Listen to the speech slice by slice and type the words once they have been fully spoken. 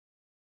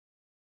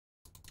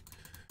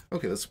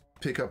Okay, let's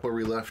pick up where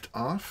we left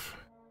off.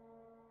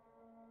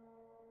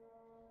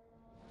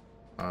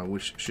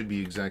 Which should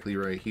be exactly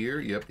right here.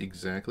 Yep,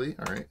 exactly.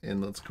 All right,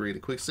 and let's create a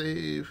quick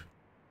save.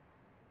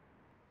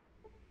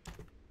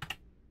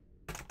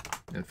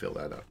 And fill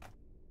that up.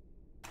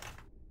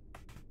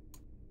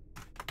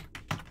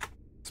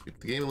 Speed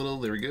the game a little.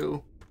 There we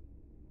go.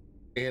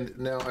 And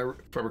now,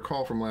 if I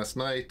recall from last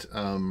night,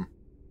 Wind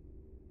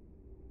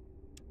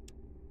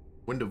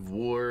of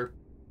War,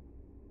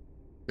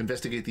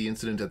 investigate the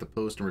incident at the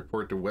post and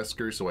report to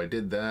Wesker, so I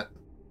did that.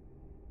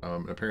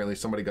 Apparently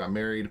somebody got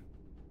married.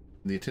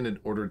 The attendant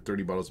ordered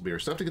 30 bottles of beer.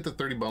 So I have to get the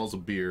 30 bottles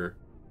of beer.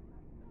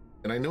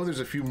 And I know there's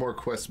a few more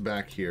quests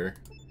back here.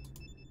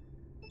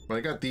 But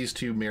I got these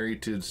two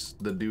married to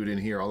the dude in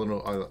here. I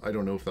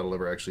don't know if that'll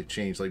ever actually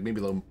change. Like,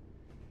 maybe they'll...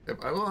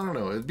 Well, I don't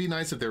know. It'd be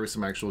nice if there was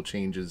some actual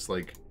changes,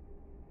 like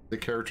the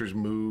characters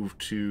move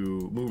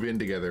in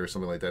together or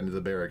something like that into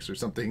the barracks or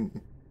something.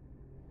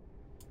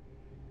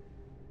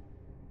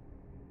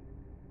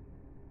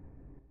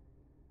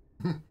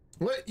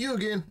 What? You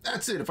again?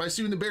 That's it. If I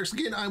see you in the barracks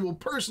again, I will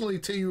personally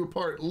tear you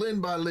apart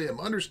limb by limb.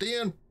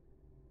 Understand?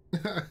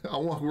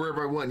 I'll walk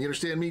wherever I want. You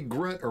understand me,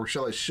 grunt? Or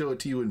shall I show it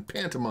to you in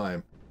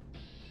pantomime?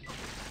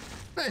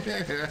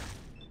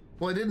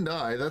 Well, I didn't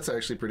die. That's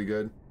actually pretty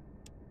good.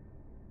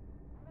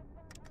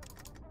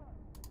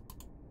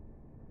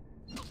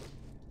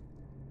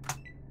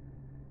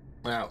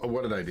 Wow,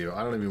 what did I do?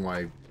 I don't even know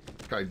why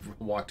I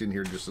walked in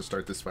here just to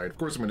start this fight. Of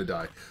course I'm going to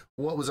die.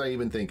 What was I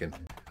even thinking?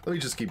 Let me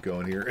just keep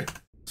going here.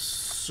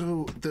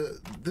 So,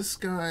 this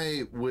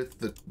guy with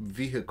the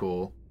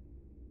vehicle,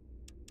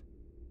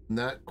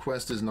 that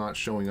quest is not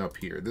showing up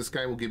here. This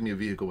guy will give me a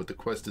vehicle, but the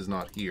quest is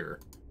not here.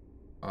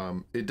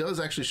 It does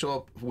actually show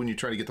up when you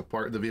try to get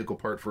the vehicle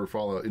part for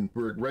Fallout, in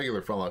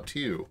regular Fallout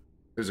 2.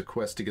 There's a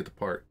quest to get the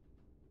part,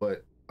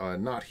 but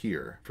not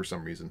here for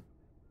some reason.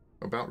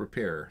 About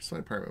repair.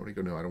 Side part. What do you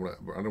go? No, I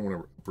don't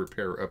want to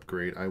repair or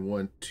upgrade. I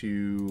want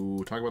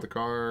to talk about the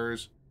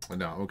cars.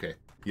 No, okay.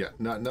 Yeah,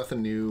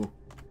 nothing new.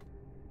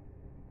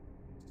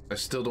 I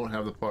still don't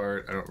have the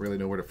part. I don't really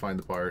know where to find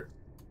the part.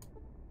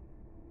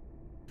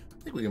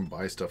 I think we can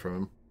buy stuff from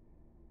him.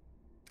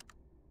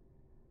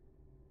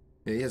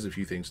 Yeah, he has a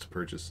few things to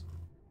purchase.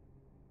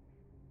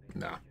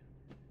 Nah.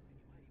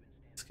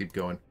 Let's keep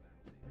going.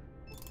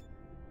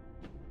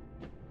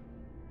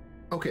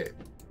 Okay.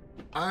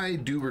 I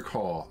do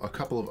recall a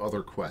couple of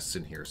other quests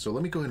in here, so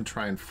let me go ahead and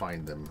try and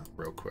find them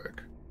real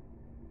quick.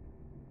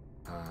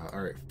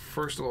 Alright,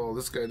 first of all,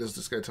 does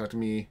this guy talk to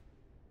me?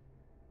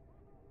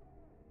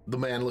 The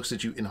man looks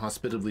at you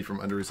inhospitably from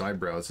under his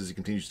eyebrows as he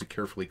continues to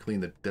carefully clean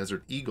the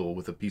Desert Eagle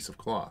with a piece of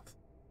cloth.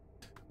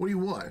 What do you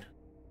want?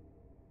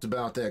 It's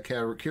about that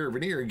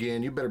Caravaneer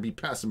again. You better be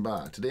passing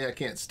by. Today I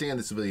can't stand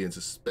the civilians,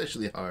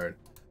 especially hard.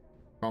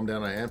 Calm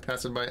down, I am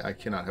passing by. I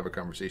cannot have a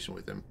conversation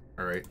with him.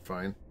 Alright,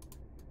 fine.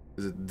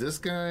 Is it this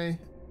guy?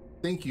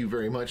 Thank you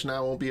very much. Now I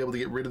won't be able to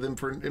get rid of them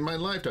in my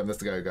lifetime. That's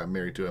the guy who got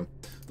married to him.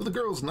 But the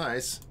girl's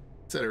nice,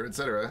 etc.,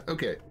 etc.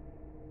 Okay.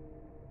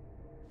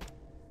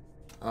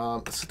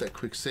 Let's hit that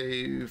quick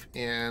save.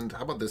 And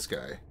how about this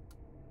guy?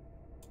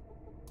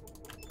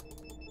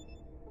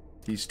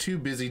 He's too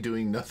busy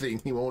doing nothing.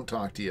 He won't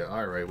talk to you.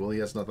 All right. Well, he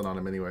has nothing on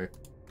him anyway.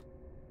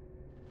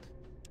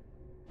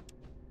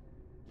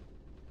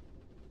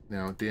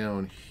 Now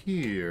down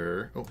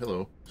here. Oh,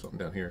 hello. Something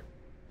down here.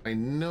 I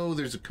know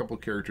there's a couple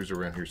characters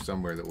around here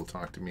somewhere that will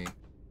talk to me.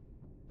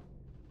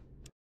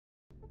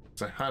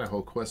 So I had a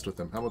whole quest with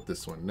them. How about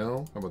this one?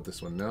 No. How about this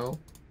one? No.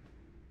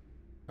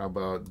 How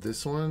about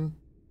this one?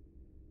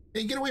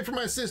 Hey, get away from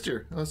my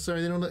sister! Oh,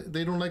 sorry, they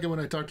don't like it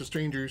when I talk to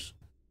strangers.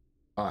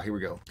 Ah, here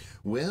we go.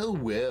 Well,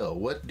 well,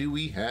 what do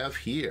we have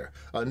here?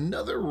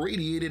 Another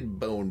radiated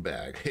bone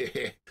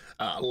bag.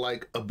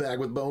 Like a bag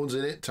with bones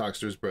in it, talks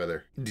to his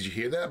brother. Did you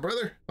hear that,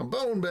 brother? A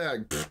bone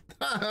bag.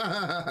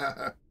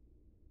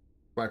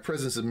 My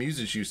presence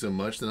amuses you so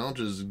much, then I'll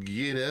just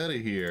get out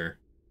of here.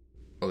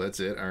 Oh, that's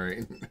it. All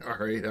right. All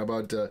right. How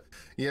about,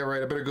 yeah,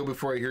 right. I better go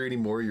before I hear any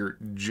more of your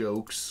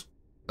jokes.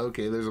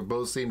 Okay, there's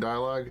both same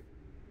dialogue.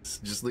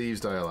 Just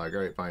leaves dialogue.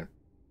 All right, fine.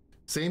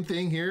 Same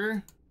thing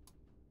here.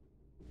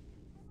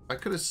 I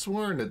could have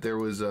sworn that there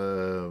was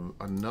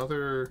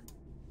another.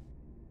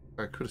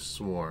 I could have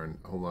sworn.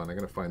 Hold on, I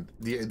gotta find.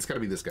 Yeah, it's gotta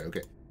be this guy.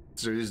 Okay,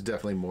 so there's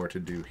definitely more to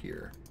do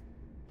here.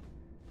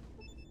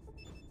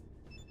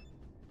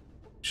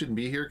 Shouldn't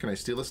be here. Can I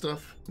steal the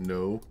stuff?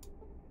 No.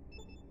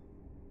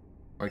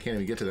 I can't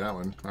even get to that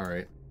one. All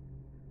right.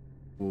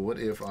 Well, what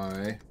if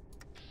I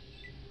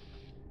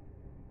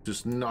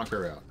just knock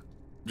her out?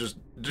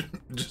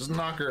 Just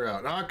knock her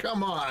out. Oh,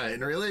 come on,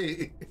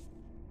 really?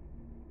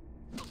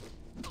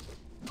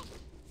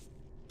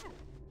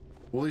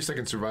 Well, at least I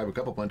can survive a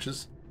couple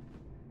punches.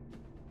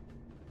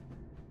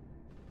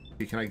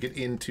 Okay, can I get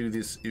into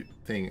this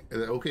thing?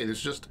 Okay,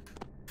 there's just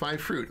 5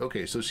 fruit.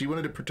 Okay, so she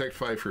wanted to protect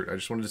 5 fruit. I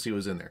just wanted to see what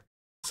was in there.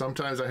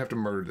 Sometimes I have to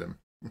murder them.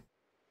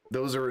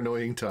 Those are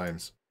annoying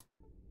times.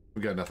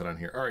 We got nothing on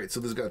here. All right,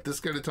 so there's got this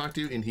guy to talk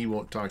to, and he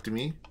won't talk to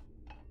me.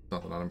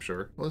 Nothing on him,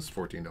 sure. Well, it's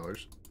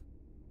 $14.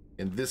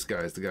 And this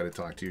guy's the guy to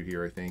talk to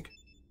here, I think.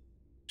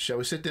 Shall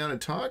we sit down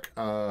and talk?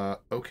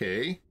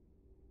 Okay.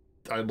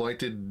 I'd like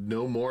to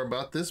know more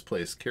about this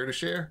place. Care to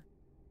share?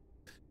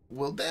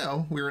 Well,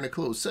 now we're in a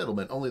closed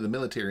settlement. Only the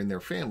military and their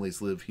families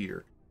live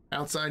here.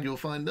 Outside, you'll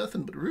find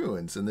nothing but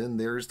ruins. And then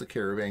there's the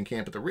caravan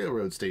camp at the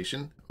railroad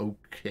station.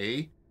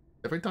 Okay.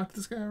 Have I talked to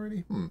this guy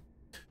already?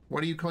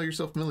 Why do you call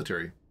yourself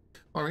military?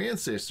 Our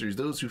ancestors,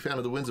 those who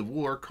founded the Winds of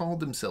War,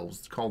 called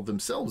themselves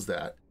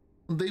that.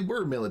 They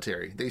were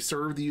military. They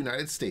served the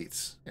United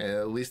States.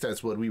 At least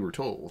that's what we were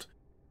told.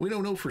 We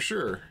don't know for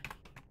sure.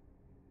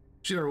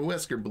 General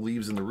Wesker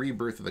believes in the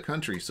rebirth of the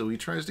country, so he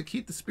tries to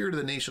keep the spirit of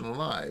the nation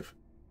alive.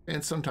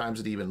 And sometimes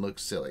it even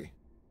looks silly.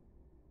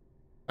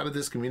 How did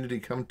this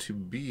community come to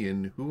be,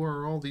 and who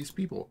are all these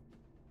people?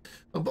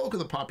 A bulk of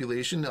the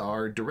population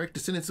are direct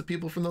descendants of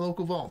people from the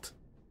local vault.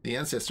 The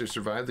ancestors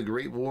survived the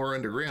Great War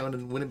underground,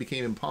 and when it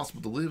became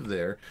impossible to live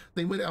there,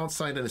 they went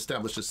outside and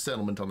established a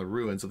settlement on the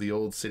ruins of the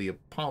old city of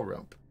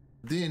Palrump.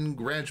 Then,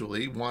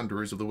 gradually,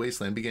 wanderers of the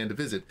wasteland began to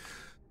visit,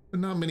 but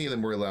not many of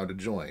them were allowed to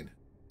join.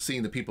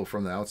 Seeing the people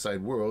from the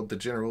outside world, the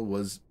general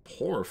was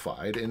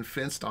horrified and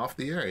fenced off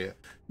the area.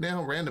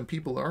 Now, random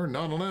people are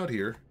not allowed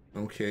here.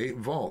 Okay,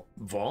 vault.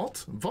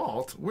 Vault?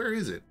 Vault? Where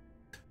is it?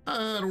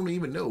 I don't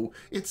even know.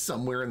 It's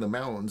somewhere in the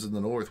mountains in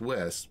the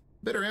northwest.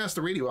 Better ask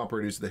the radio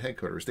operators at the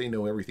headquarters. They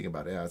know everything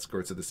about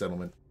outskirts of the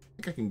settlement. I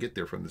think I can get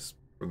there from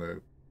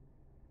the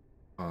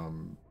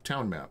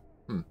town map.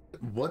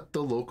 What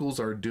the locals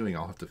are doing.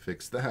 I'll have to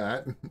fix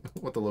that.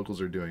 What the locals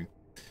are doing.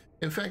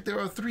 In fact, there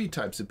are 3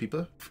 types of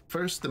people.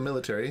 First, the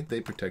military.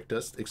 They protect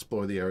us,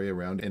 explore the area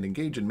around, and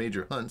engage in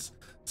major hunts.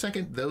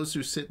 Second, those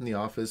who sit in the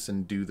office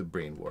and do the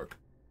brain work.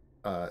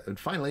 And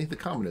finally, the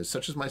commoners,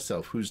 such as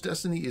myself, whose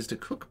destiny is to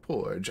cook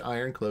porridge,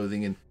 iron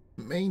clothing, and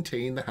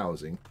maintain the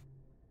housing.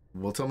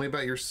 Well, tell me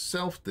about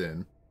yourself,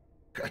 then.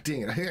 God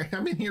dang it,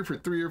 I've been here for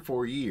 3 or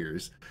 4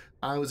 years.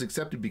 I was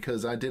accepted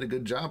because I did a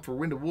good job for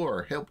Wind of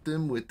War, helped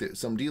them with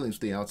some dealings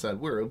with the outside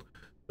world.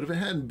 But if it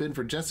hadn't been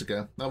for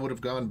Jessica, I would have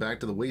gone back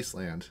to the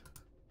wasteland.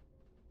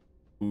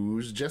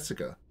 Who's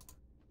Jessica?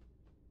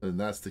 And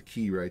that's the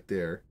key right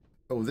there.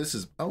 This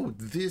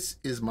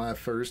is my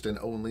first and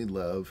only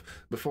love.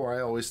 Before,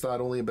 I always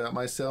thought only about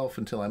myself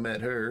until I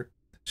met her.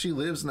 She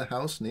lives in the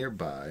house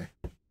nearby.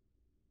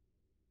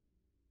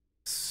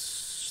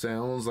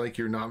 Sounds like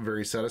you're not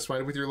very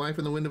satisfied with your life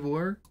in the Wind of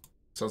War.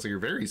 Sounds like you're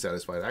very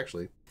satisfied,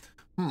 actually.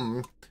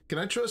 Can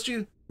I trust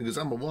you? Because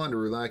I'm a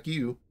wanderer like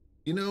you.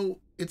 You know,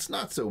 it's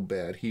not so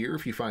bad here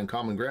if you find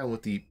common ground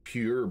with the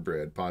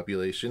purebred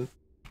population.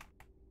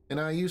 And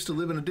I used to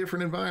live in a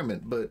different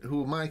environment, but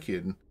who am I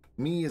kidding?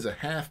 Me as a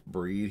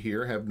half-breed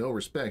here have no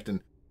respect, and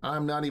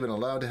I'm not even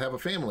allowed to have a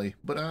family,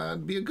 but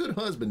I'd be a good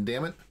husband,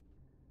 damn it.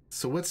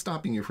 So what's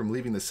stopping you from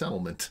leaving the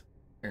settlement?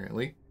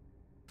 Apparently.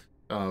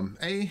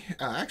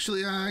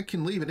 Actually, I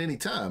can leave at any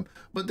time,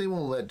 but they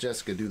won't let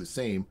Jessica do the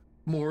same.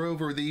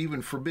 Moreover, they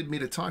even forbid me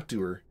to talk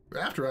to her.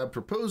 After I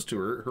proposed to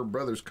her, her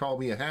brothers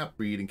called me a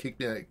half-breed and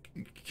kicked out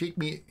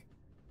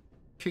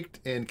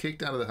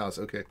of the house.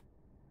 Okay.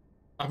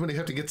 I'm gonna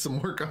have to get some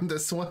work on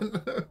this one.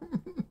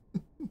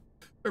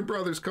 Her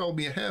brothers called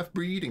me a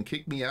half-breed and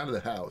kicked me out of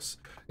the house.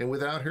 And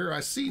without her, I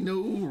see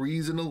no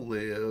reason to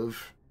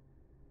live.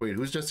 Wait,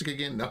 who's Jessica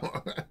again?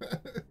 No.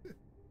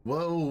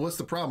 Whoa, what's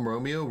the problem,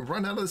 Romeo?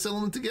 Run out of the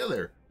settlement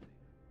together.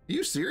 Are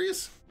you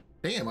serious?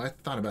 Damn, I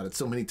thought about it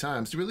so many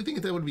times. Do you really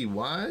think that would be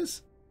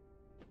wise?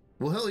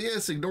 Well, hell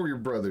yes, ignore your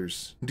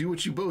brothers. Do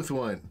what you both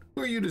want.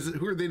 Who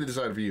are they to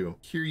decide for you?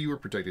 Here you are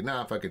protected.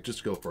 Nah, fuck it,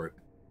 just go for it.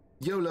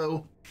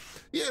 YOLO.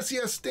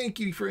 Yes, thank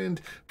you, friend,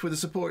 for the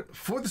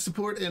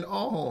support. And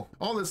all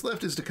that's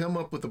left is to come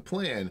up with a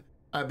plan.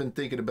 I've been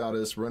thinking about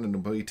us running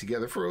away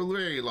together for a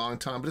very long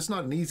time, but it's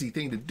not an easy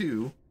thing to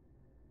do.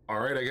 All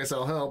right, I guess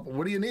I'll help.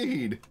 What do you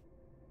need?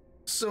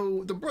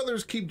 So the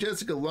brothers keep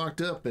Jessica locked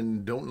up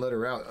and don't let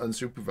her out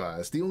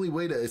unsupervised. The only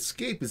way to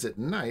escape is at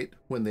night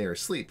when they are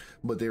asleep.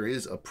 But there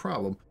is a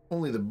problem.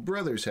 Only the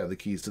brothers have the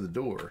keys to the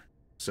door.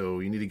 So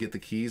you need to get the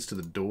keys to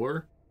the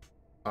door?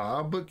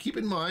 But keep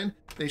in mind,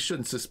 they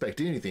shouldn't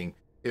suspect anything.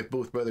 If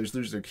both brothers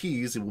lose their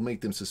keys, it will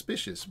make them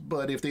suspicious.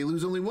 But if they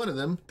lose only one of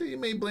them, they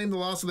may blame the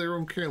loss of their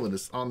own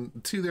carelessness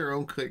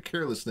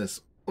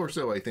or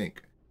so I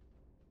think.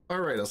 All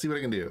right, I'll see what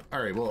I can do.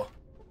 All right, well,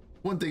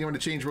 one thing I'm going to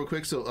change real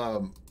quick.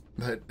 So,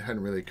 that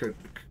hadn't really occurred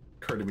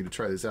to me to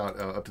try this out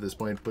up to this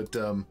point, but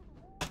I'm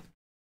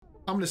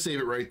going to save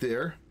it right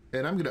there,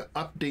 and I'm going to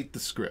update the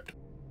script.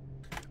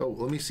 Oh,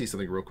 let me see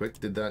something real quick.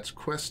 Did that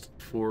quest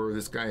for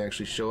this guy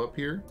actually show up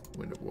here?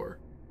 Wind of War.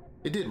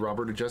 It did.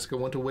 Robert and Jessica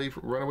want to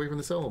run away from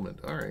the settlement.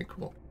 All right,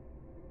 cool.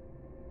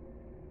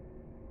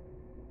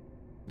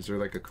 Is there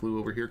like a clue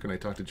over here? Can I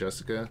talk to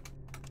Jessica?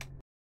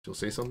 She'll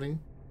say something?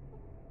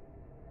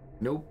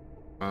 Nope.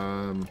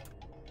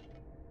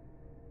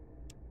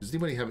 Does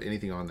anybody have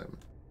anything on them?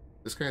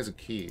 This guy has a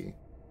key.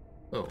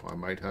 Oh, I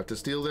might have to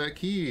steal that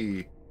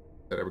key.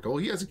 That I recall. Oh,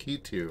 he has a key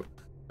too.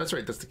 That's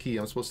right. That's the key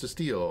I'm supposed to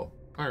steal.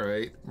 All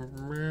right.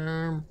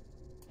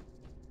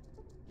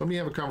 Let me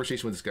have a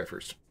conversation with this guy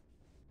first.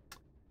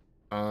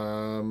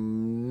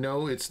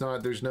 No, it's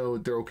not.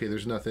 They're okay.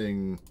 There's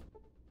nothing.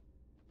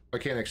 I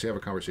can't actually have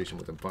a conversation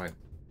with him. Fine.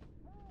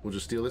 We'll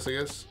just steal this, I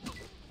guess.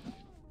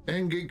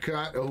 And get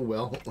caught. Oh,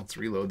 well. Let's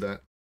reload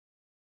that.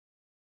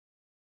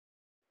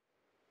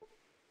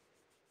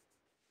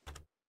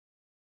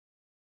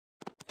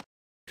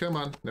 Come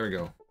on. There we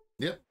go.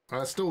 Yep.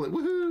 I stole it.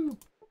 Woohoo!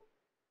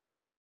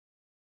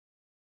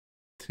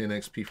 10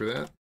 XP for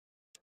that.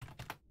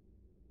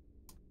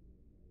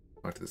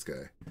 Talk to this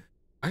guy.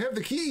 I have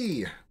the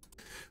key!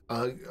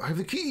 I have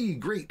the key!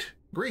 Great!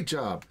 Great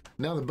job!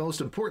 Now the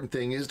most important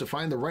thing is to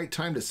find the right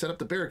time to set up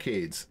the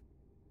barricades.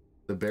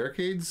 The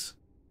barricades?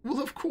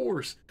 Well, of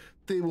course!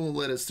 They won't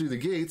let us through the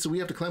gate, so we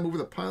have to climb over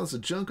the piles of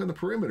junk on the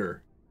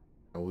perimeter.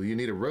 Oh, well, you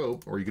need a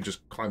rope, or you could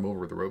just climb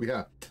over the rope.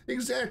 Yeah,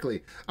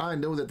 exactly! I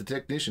know that the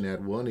technician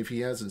had one if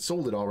he hasn't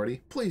sold it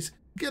already. Please,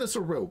 get us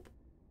a rope.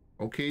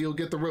 Okay, you'll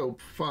get the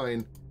rope.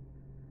 Fine.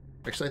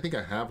 Actually, I think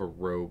I have a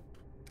rope.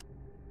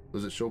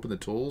 Does it show up in the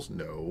tools?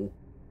 No.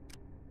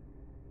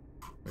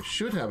 I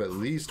should have at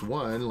least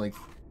one. Like,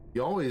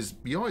 you always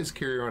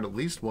carry around at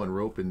least one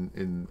rope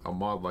in a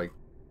mod like,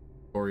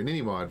 or in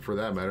any mod for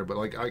that matter. But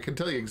like, I can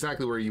tell you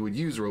exactly where you would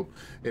use rope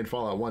in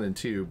Fallout 1 and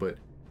 2, but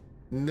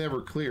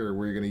never clear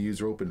where you're going to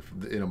use rope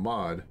in a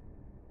mod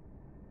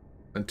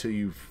until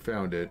you've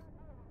found it.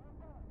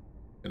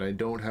 And I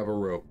don't have a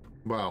rope.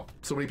 Wow,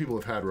 so many people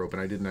have had rope,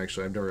 and I've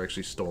never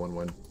actually stolen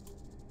one.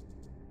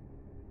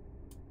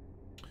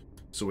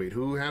 So wait,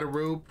 who had a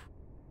rope?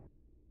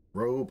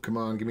 Rope, come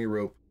on, give me a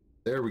rope.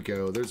 There we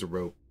go, there's a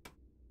rope.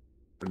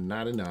 For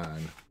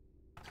 99.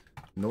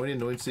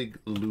 99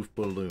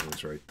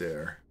 Luftballons right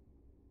there.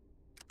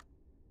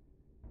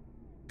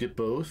 Get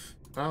both?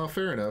 Oh,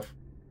 fair enough.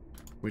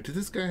 Wait, did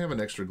this guy have an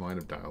extra line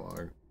of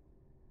dialogue?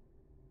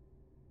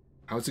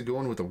 How's it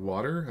going with the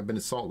water? I've been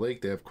to Salt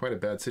Lake, they have quite a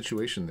bad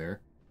situation there.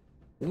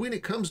 When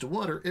it comes to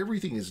water,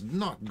 everything is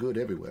not good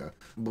everywhere.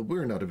 But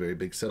we're not a very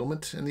big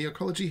settlement, and the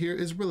ecology here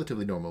is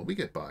relatively normal. We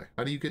get by.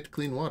 How do you get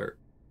clean water?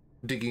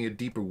 Digging a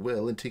deeper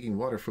well and taking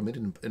water from it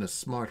in a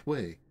smart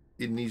way.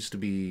 It needs to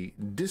be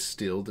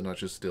distilled, not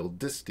just distilled,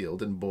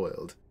 distilled and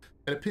boiled.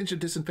 And a pinch of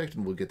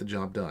disinfectant will get the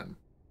job done.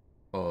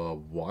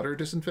 Water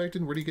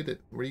disinfectant? Where do you get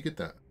it? Where do you get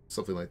that?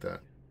 Something like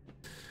that.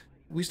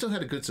 We still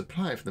had a good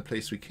supply from the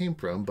place we came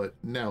from, but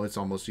now it's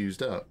almost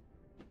used up.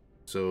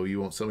 So you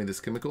won't sell me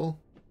this chemical?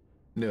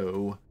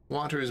 No,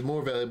 water is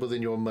more valuable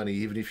than your money,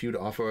 even if you'd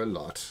offer a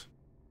lot.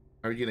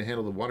 How are you going to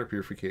handle the water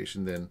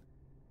purification, then?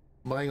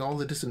 Buying all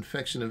the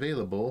disinfection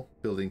available,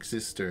 building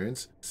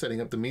cisterns,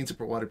 setting up the means of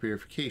water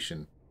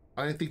purification.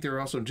 I think there are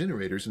also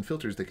generators and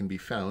filters that can be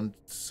found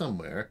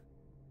somewhere.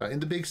 In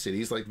the big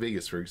cities, like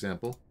Vegas, for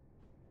example.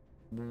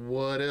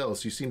 What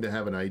else? You seem to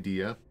have an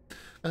idea.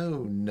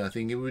 Oh,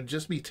 nothing. It would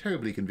just be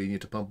terribly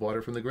convenient to pump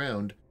water from the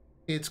ground.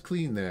 It's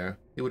clean there.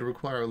 It would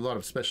require a lot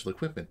of special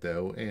equipment,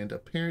 though, and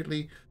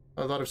apparently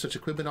a lot of such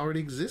equipment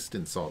already exists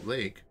in Salt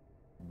Lake.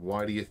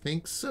 Why do you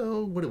think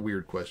so? What a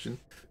weird question.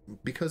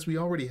 Because we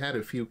already had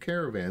a few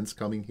caravans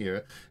coming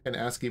here and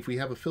asking if we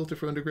have a filter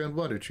for underground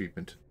water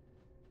treatment.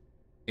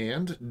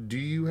 And do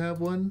you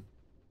have one?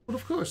 Well,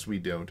 of course we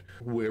don't.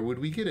 Where would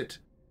we get it?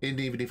 And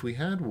even if we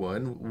had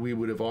one, we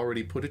would have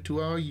already put it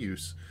to our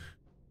use.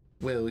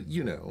 Well,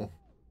 you know.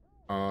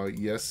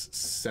 Yes,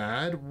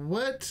 sad?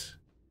 What?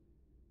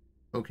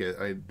 Okay,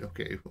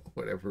 okay,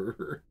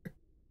 whatever.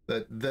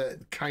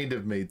 That kind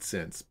of made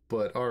sense,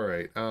 but all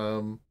right.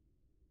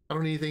 I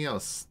don't need anything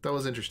else. That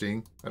was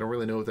interesting. I don't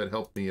really know if that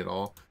helped me at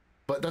all,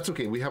 but that's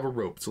okay. We have a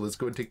rope, so let's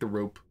go and take the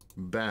rope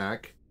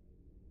back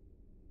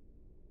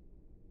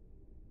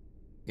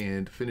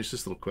and finish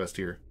this little quest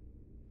here.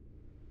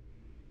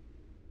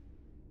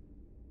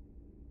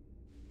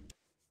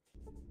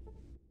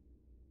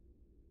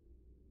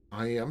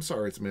 I'm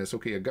sorry, it's a miss.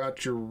 Okay, I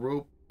got your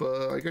rope.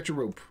 I got your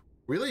rope.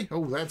 Really?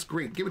 Oh, that's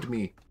great. Give it to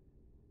me.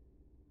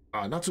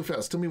 Not so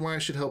fast. Tell me why I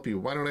should help you.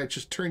 Why don't I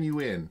just turn you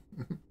in?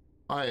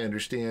 I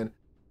understand.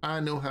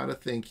 I know how to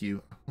thank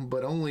you,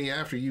 but only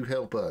after you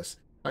help us.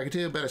 I can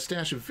tell you about a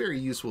stash of very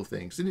useful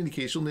things. In any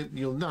case,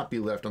 you'll not be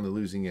left on the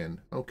losing end.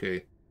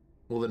 Okay.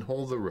 Well, then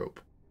hold the rope.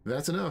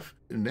 That's enough.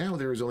 Now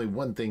there is only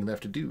one thing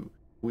left to do.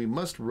 We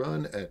must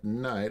run at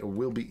night or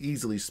we'll be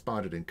easily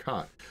spotted and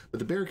caught. But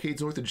the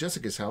barricades north of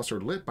Jessica's house are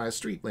lit by a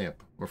street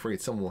lamp. I'm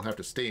afraid someone will have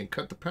to stay and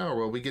cut the power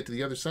while we get to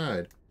the other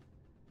side.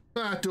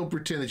 Don't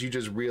pretend that you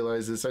just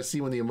realized this. I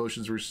see when the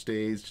emotions were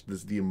staged.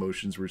 The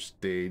emotions were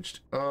staged.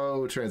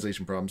 Oh,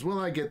 translation problems. Well,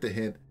 I get the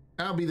hint.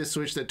 I'll be the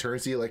switch that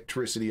turns the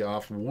electricity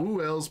off.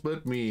 Who else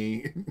but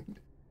me?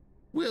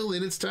 Well,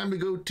 then it's time to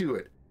go to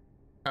it.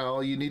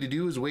 All you need to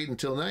do is wait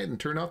until night and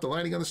turn off the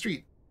lighting on the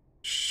street.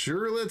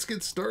 Sure, let's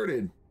get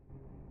started.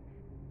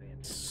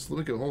 So let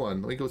me go, hold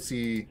on. Let me go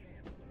see.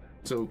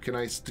 So can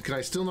I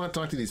still not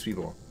talk to these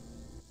people?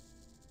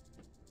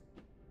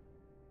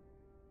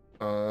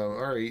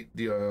 All right.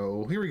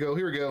 Here we go.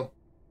 Here we go.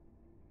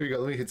 Here we go.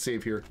 Let me hit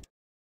save here.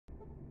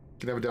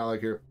 Can have a dialogue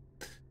here.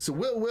 So,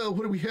 well,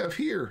 what do we have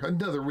here?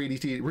 Another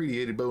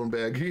radiated bone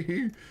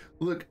bag.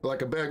 Look,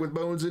 like a bag with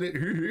bones in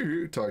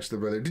it. Talks to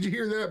the brother. Did you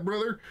hear that,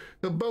 brother?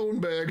 A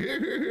bone bag.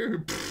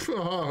 You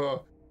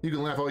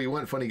can laugh all you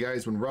want, funny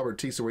guys. When Robert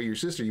takes away your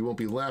sister, you won't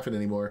be laughing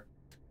anymore.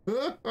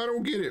 Huh? I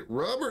don't get it.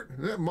 Robert,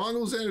 that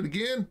Mongo's at it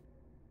again?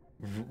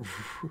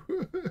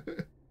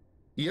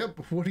 Yep,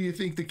 what do you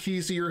think the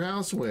keys to your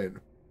house went?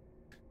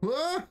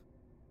 Huh?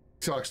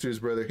 Talks to his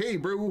brother. Hey,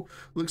 bro,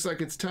 looks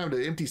like it's time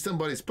to empty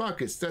somebody's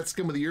pockets. That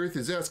scum of the earth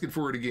is asking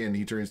for it again.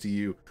 He turns to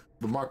you.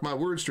 But mark my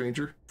word,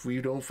 stranger, if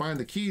we don't find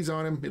the keys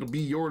on him, it'll be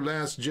your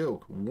last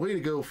joke. Way to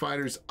go,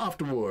 fighters. Off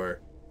to war.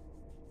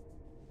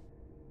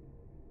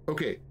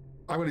 Okay,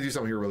 I'm going to do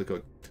something here really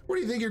quick. Where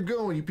do you think you're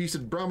going, you piece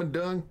of Brahmin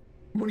dung?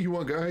 What do you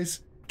want, guys?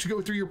 To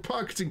go through your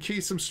pockets in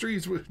case some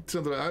streets with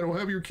something. I don't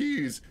have your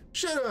keys.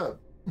 Shut up.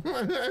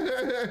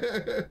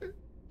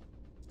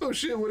 Oh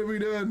shit, what have we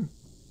done?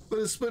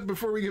 Let us split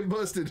before we get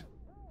busted.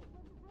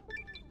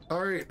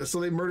 Alright, so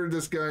they murdered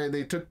this guy and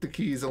they took the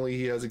keys, only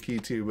he has a key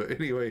too. But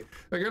anyway,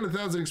 I got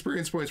 1,000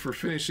 experience points for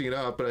finishing it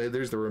up, but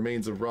there's the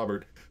remains of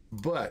Robert.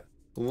 But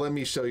let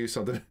me show you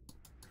something.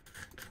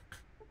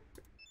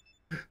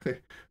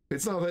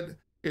 It's not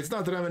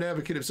that I'm an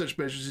advocate of such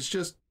measures, it's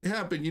just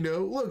happened, you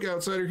know. Look,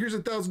 outsider, here's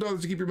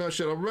 $1,000 to keep your mouth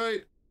shut,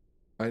 alright?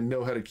 I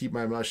know how to keep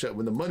my mouth shut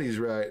when the money's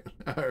right.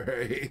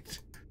 Alright.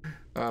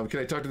 Can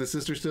I talk to the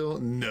sister still?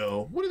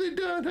 No. What have they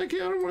done? I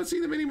don't want to see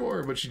them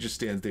anymore. But she just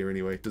stands there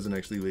anyway. Doesn't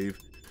actually leave.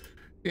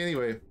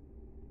 Anyway.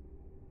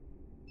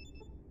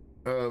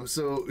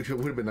 So it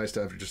would have been nice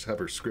to just have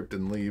her script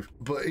and leave.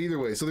 But either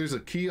way, so there's a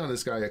key on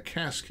this guy, a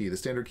cache key, the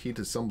standard key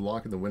to some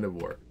lock in the Wind of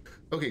War.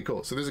 Okay,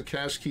 cool. So there's a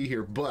cache key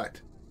here,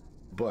 but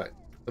let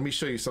me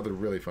show you something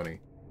really funny.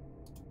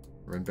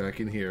 Run back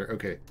in here.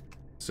 Okay.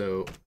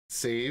 So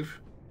save.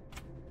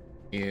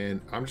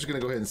 And I'm just going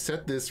to go ahead and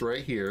set this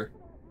right here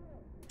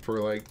for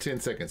like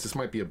 10 seconds. This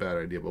might be a bad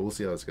idea, but we'll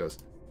see how this goes.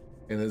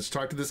 And then just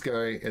talk to this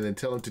guy and then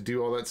tell him to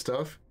do all that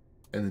stuff.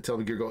 And then tell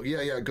him to go,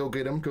 yeah, go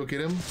get him, go get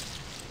him.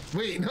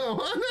 Wait,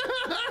 no.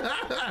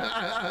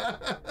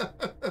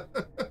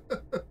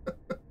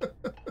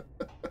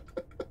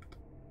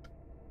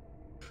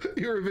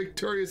 You were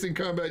victorious in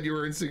combat, you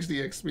earned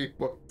 60 XP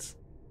points.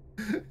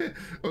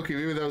 Okay,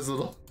 maybe that was a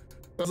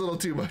little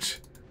too much.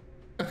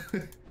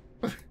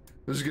 I'm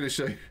just gonna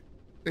show you.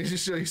 Let me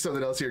just show you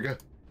something else here, guys.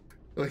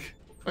 Like,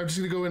 I'm just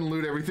gonna go in and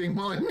loot everything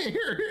while I'm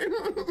here.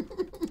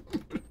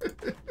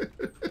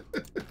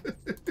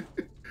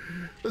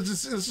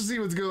 let's just see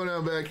what's going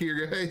on back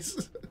here,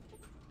 guys.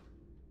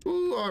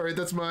 Ooh, all right,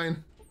 that's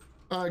mine.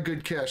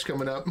 Good cash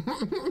coming up.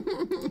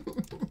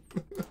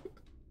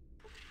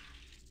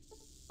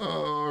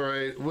 All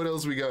right, what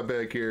else we got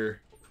back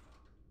here?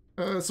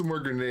 Some more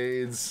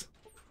grenades.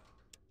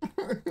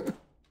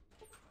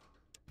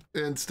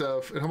 And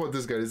stuff. And how about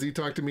this guy? Does he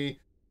talk to me?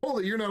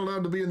 Holy, you're not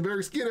allowed to be in the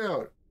barracks. Get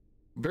out.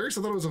 Barracks?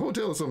 I thought it was a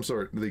hotel of some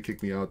sort. They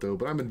kicked me out though,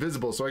 but I'm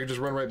invisible, so I can just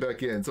run right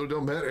back in, so it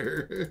don't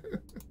matter.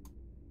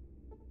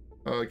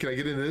 Can I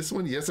get into this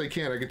one? Yes, I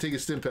can. I can take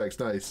his stim packs.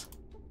 Nice.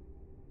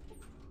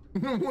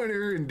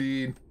 Winner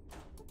indeed.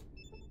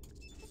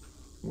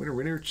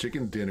 Winner,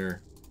 chicken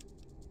dinner.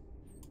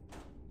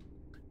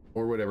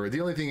 Or whatever.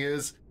 The only thing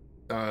is,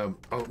 well,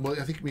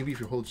 I think maybe if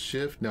you hold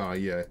shift, no,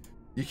 yeah,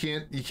 you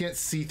can't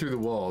see through the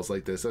walls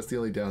like this. That's the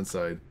only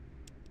downside.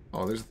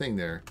 Oh, there's a thing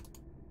there.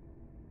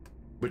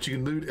 But you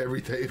can loot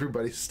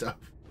everybody's stuff.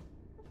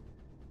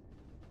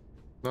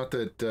 Not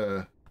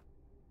that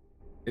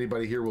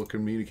anybody here will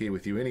communicate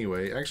with you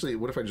anyway. Actually,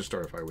 what if I just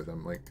start a fight with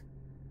them? Like,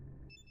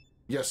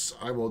 yes,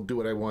 I will do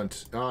what I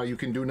want. Ah, you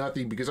can do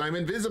nothing because I'm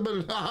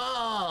invisible. Ha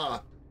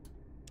ha!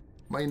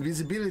 My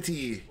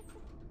invisibility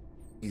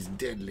is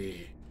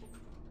deadly.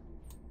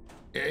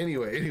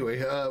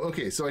 Anyway,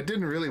 okay, so I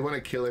didn't really want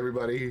to kill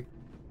everybody.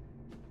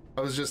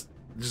 I was just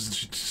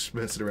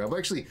messing around. But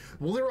actually,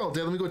 well, they're all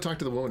dead. Let me go talk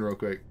to the woman real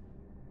quick.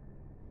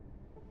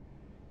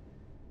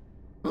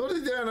 Oh,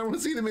 they're dead. I don't want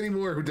to see them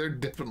anymore. They're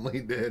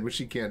definitely dead, but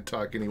she can't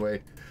talk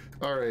anyway.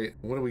 All right,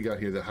 what do we got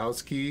here? The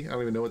house key? I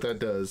don't even know what that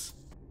does.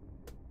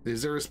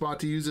 Is there a spot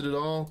to use it at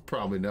all?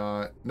 Probably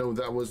not. No,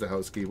 that was the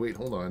house key. Wait,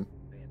 hold on.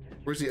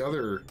 Where's the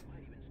other?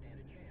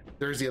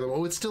 There's the other one.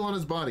 Oh, it's still on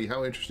his body.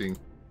 How interesting.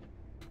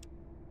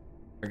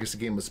 I guess the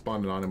game was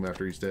spawned on him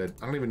after he's dead.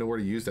 I don't even know where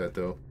to use that,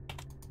 though.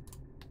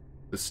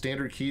 The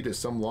standard key to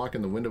some lock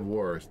in the Wind of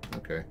War.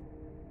 Okay.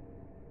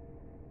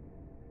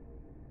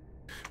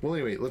 Well,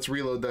 anyway, let's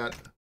reload that.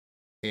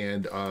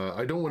 And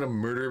I don't want to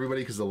murder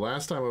everybody, because the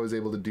last time I was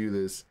able to do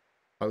this,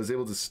 I was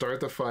able to start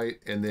the fight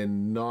and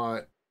then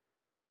not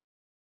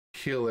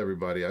kill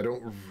everybody. I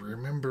don't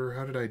remember.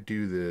 How did I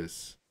do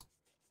this?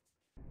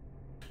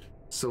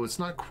 So it's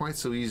not quite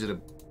so easy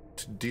to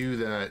do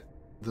that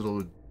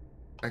little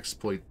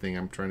exploit thing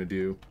I'm trying to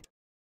do.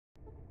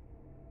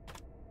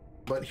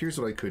 But here's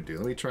what I could do.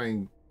 Let me try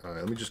and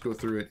let me just go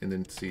through it and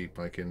then see if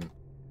I can. Does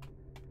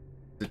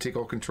it take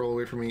all control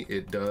away from me?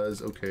 It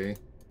does. Okay,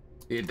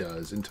 it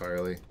does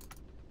entirely.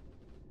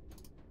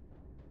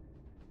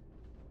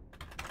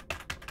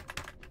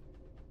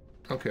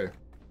 Okay.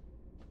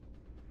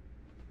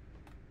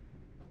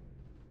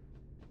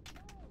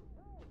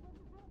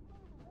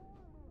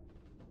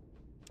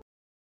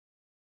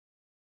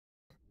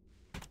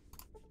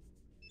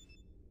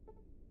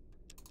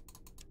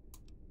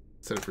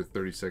 Set it for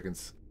 30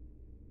 seconds.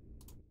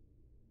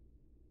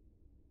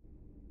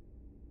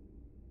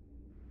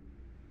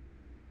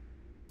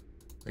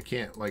 I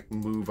can't, like,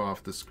 move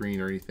off the screen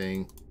or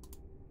anything.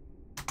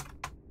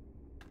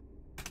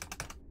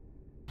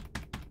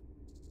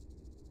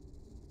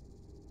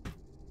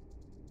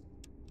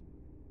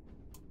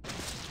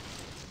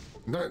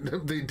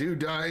 Not, they do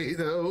die,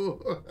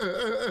 though.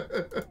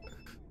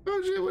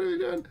 Oh, shit, what have we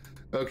done?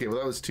 Okay, well,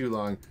 that was too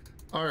long.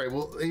 All right,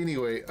 well,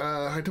 anyway,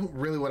 I don't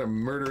really want to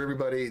murder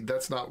everybody.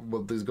 That's not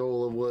what the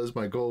goal was.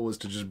 My goal was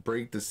to just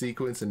break the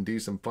sequence and do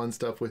some fun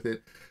stuff with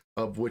it,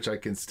 of which I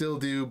can still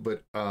do,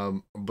 but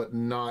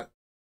not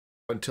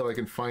until I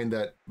can find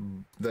that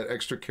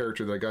extra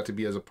character that I got to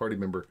be as a party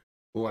member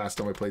last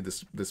time I played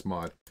this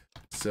mod.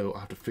 So I'll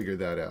have to figure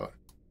that out.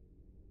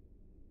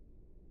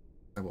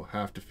 I will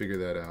have to figure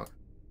that out.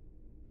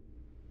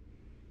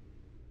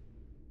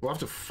 We'll have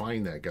to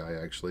find that guy,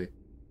 actually.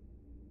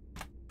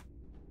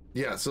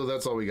 Yeah, so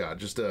that's all we got.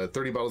 Just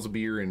 30 bottles of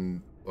beer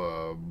and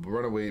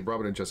runaway,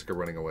 Robin and Jessica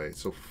running away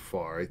so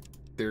far.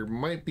 There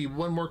might be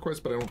one more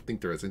quest, but I don't think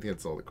there is. I think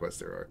that's all the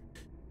quests there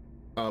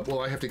are.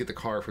 Well, I have to get the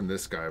car from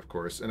this guy, of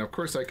course. And of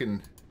course I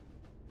can,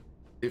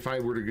 if I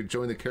were to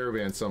join the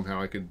caravan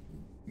somehow, I could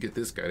get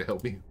this guy to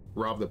help me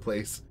rob the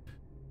place.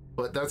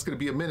 But that's going to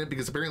be a minute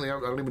because apparently I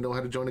don't even know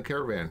how to join a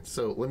caravan.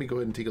 So let me go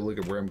ahead and take a look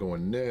at where I'm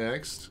going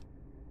next.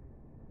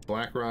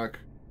 Blackrock,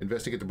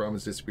 investigate the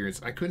Brahmin's disappearance.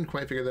 I couldn't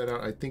quite figure that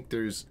out. I think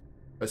there's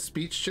a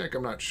speech check.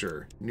 I'm not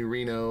sure. New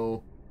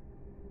Reno,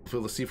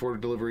 fulfill the C4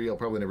 delivery. I'll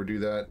probably never do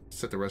that.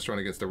 Set the restaurant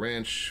against the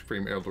ranch.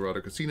 Frame El Dorado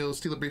Casino.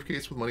 Steal a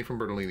briefcase with money from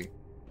Bertolini.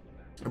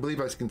 I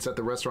believe I can set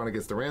the restaurant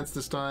against the ranch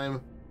this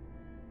time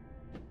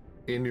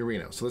in New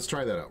Reno. So let's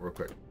try that out real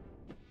quick.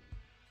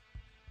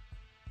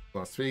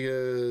 Las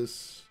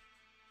Vegas.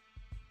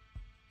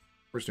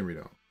 Where's New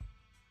Reno?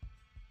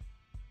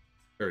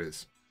 There it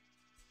is.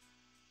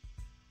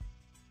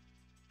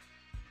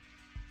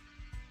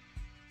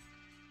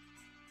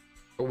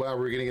 Oh wow,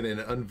 we're getting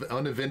an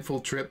uneventful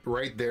trip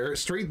right there.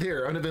 Straight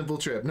there, uneventful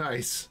trip.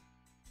 Nice.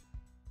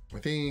 I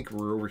think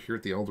we're over here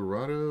at the El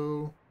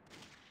Dorado.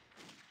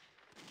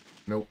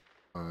 Nope.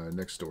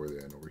 Next door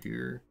then, over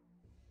here.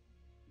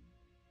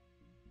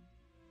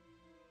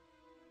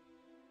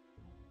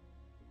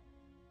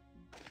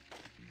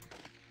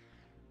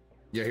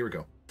 Yeah, here we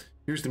go.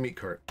 Here's the meat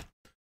cart.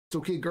 It's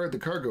okay, guard the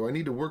cargo. I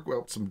need to work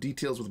out some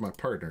details with my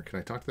partner. Can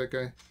I talk to that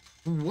guy?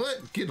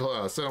 What? Get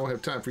lost. I don't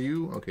have time for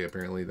you. Okay,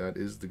 apparently that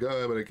is the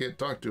guy, but I can't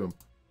talk to him.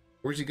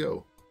 Where's he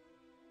go?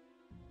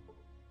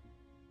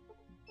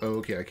 Oh,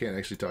 okay, I can't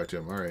actually talk to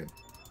him. All right.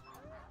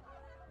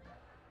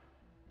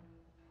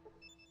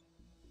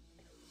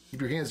 Keep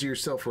your hands to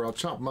yourself or I'll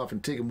chop them off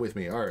and take them with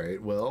me. All right,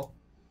 well.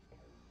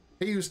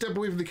 Hey, you step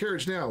away from the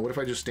carriage now. What if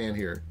I just stand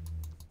here?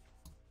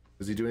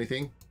 Does he do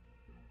anything?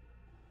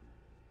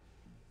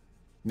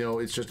 No,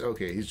 it's just,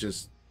 okay, he's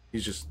just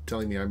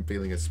telling me I'm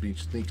failing a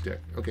speech sneak check.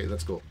 Okay,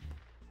 that's cool.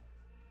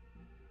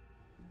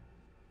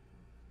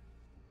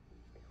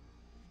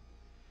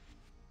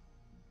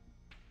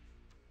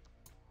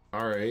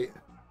 All right.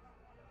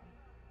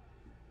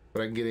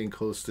 But I can get in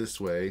close this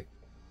way.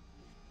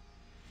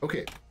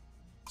 Okay.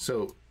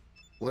 So,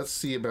 let's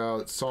see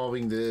about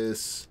solving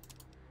this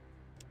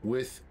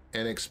with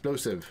an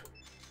explosive.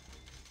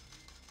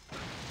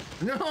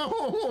 No!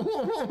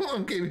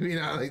 Okay, maybe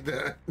not like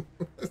that.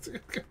 That's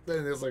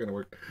not gonna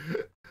work.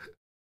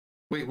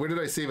 Wait, where did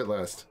I save it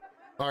last?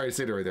 All right,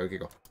 saved it right there. Okay,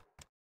 go.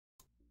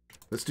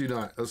 Let's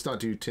not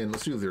do 10.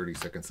 Let's do 30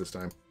 seconds this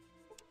time.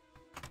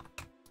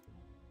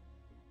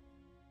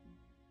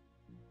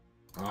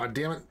 Aw,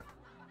 damn it.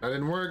 That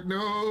didn't work.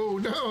 No,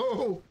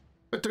 no.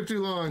 That took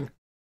too long.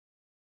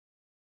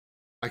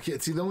 I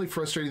can't see. The only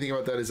frustrating thing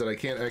about that is that I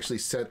can't actually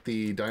set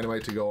the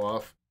dynamite to go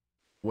off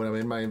when I'm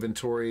in my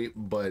inventory,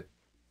 but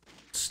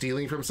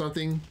stealing from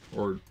something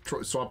or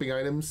swapping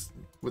items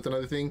with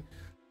another thing,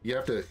 you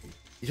have to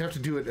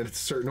do it in a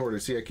certain order.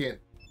 See, I can't.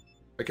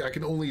 I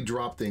can only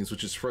drop things,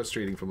 which is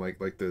frustrating from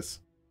like this.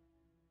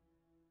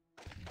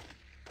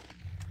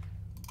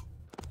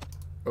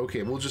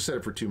 Okay, we'll just set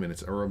it for 2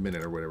 minutes or a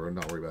minute or whatever. I'm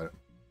not worried about it.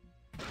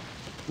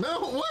 No,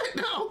 what?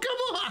 No, come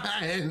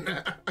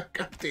on!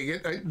 God dang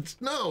it!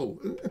 No,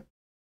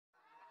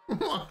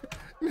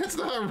 that's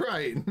not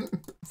right.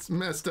 It's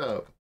messed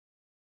up.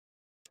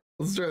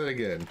 Let's try that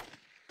again.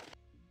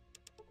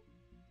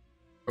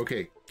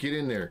 Okay, get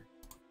in there.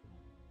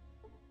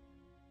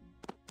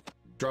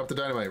 Drop the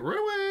dynamite. Run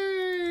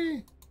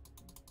away!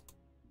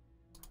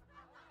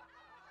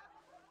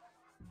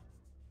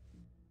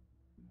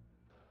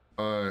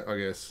 I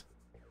guess.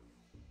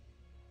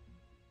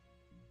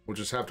 We'll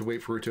just have to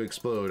wait for it to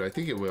explode. I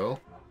think it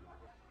will.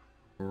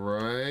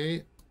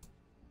 Right.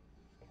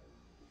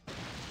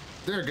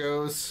 There it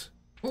goes.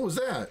 What was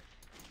that?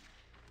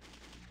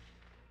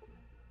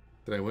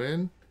 Did I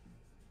win?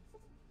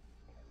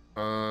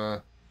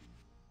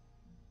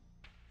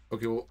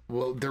 Okay,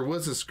 well, there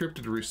was a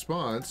scripted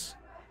response.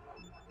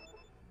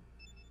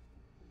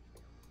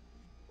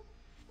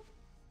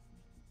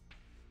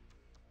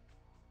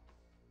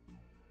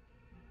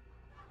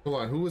 Hold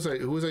on, who was I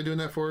doing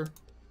that for?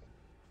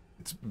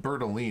 It's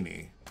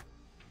Bertolini.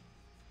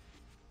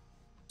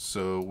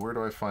 So where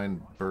do I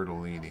find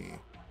Bertolini?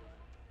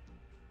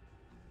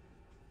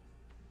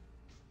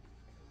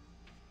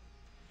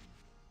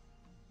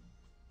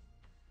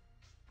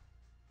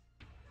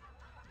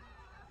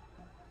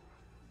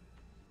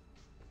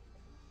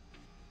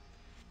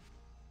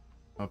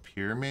 Up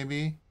here,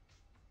 maybe?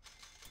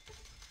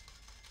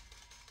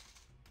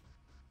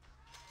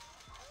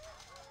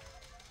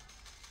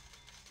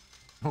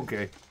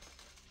 Okay.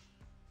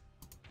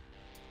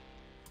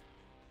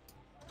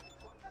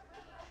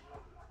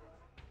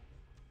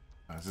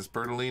 Is this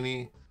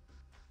Bertolini?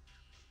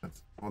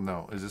 That's, well,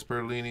 no. Is this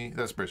Bertolini?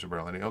 That's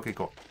Bertolini. Okay,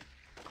 cool.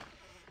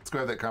 Let's go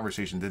have that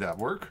conversation. Did that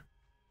work?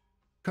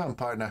 Come,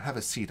 partner, have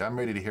a seat. I'm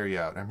ready to hear you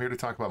out. I'm here to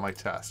talk about my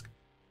task.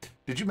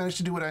 Did you manage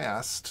to do what I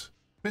asked?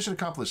 Mission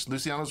accomplished.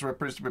 Luciano's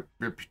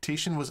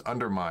reputation was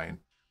undermined.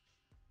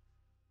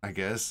 I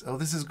guess. Oh,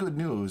 this is good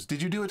news.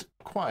 Did you do it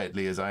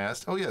quietly, as I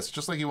asked? Oh, yes,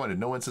 just like you wanted.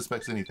 No one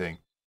suspects anything.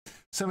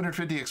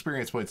 750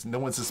 experience points. No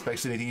one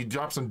suspects anything. You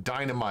drop some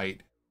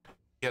dynamite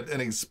at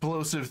an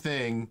explosive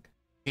thing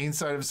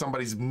inside of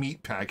somebody's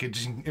meat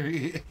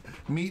packaging,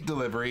 meat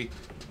delivery,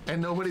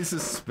 and nobody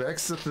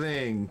suspects a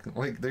thing.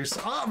 Like, there's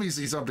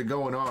obviously something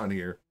going on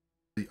here.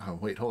 Oh,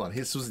 wait, hold on.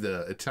 This was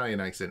the Italian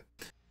accent.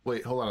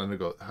 Wait, hold on. I'm gonna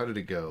go. How did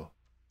it go?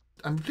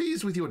 I'm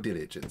pleased with your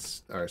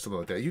diligence. Or something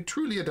like that. You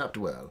truly adapt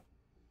well.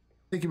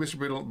 Thank you, Mr.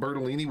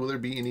 Bertolini. Will there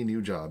be any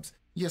new jobs?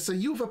 Yes, sir.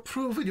 You've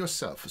proven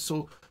yourself,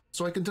 so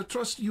I can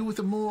trust you with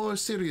a more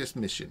serious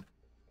mission.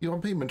 Your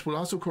payment will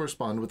also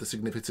correspond with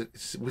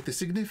the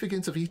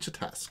significance of each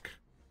task.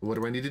 What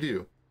do I need to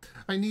do?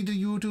 I need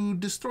you to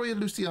destroy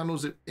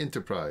Luciano's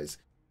enterprise.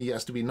 He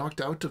has to be knocked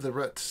out of the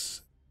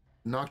rut.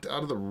 Knocked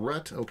out of the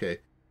rut? Okay.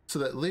 So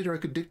that later I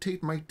could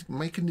dictate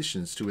my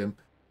conditions to him.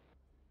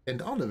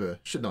 And Oliver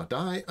should not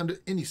die under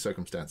any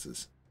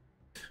circumstances.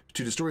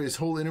 To destroy his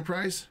whole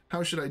enterprise?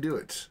 How should I do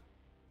it?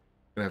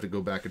 I'm gonna have to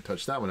go back and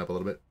touch that one up a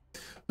little bit.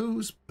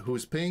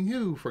 Who's paying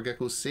you, for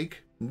Gecko's sake?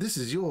 This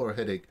is your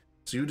headache,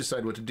 so you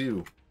decide what to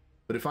do.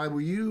 But if I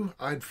were you,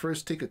 I'd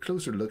first take a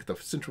closer look at the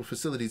central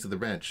facilities of the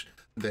ranch,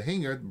 the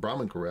hangar,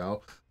 Brahmin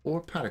corral, or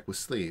paddock with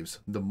slaves.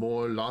 The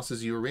more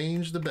losses you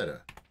arrange, the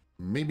better.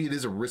 Maybe it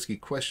is a risky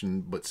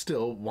question, but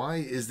still, why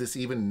is this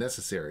even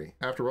necessary?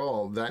 After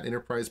all, that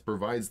enterprise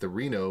provides the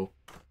Reno,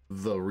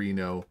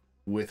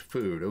 with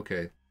food.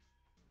 Okay.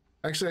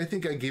 Actually, I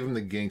think I gave him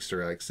the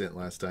gangster accent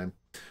last time.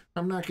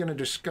 I'm not going to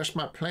discuss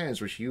my plans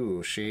with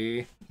you,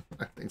 she.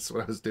 I think that's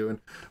what I was doing.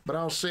 But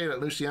I'll say that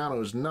Luciano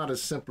is not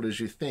as simple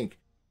as you think.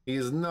 He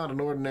is not an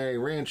ordinary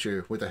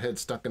rancher with a head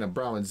stuck in a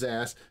Brahmin's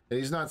ass, and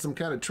he's not some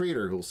kind of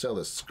trader who'll sell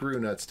his screw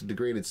nuts to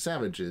degraded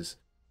savages.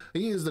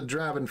 He is the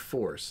driving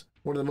force,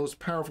 one of the most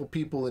powerful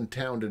people in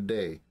town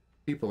today.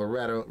 People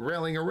are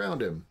rallying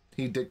around him.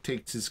 He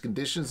dictates his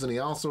conditions, and he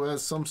also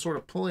has some sort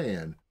of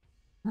plan.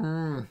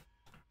 I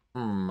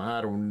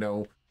don't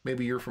know.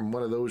 Maybe you're from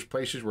one of those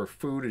places where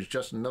food is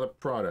just another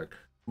product.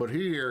 But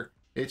here,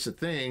 it's a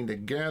thing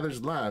that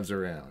gathers lives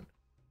around.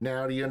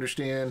 Now, do you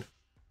understand?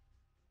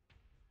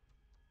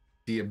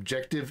 The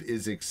objective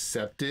is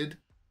accepted.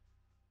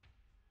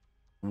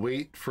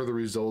 Wait for the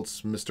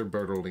results, Mr.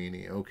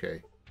 Bertolini.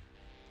 Okay.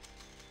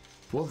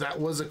 Well, that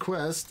was a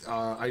quest.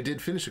 I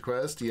did finish a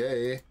quest.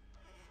 Yay.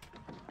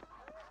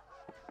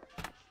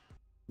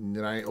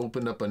 Then I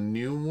opened up a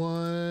new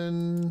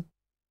one.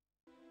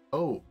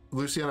 Oh,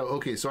 Luciano.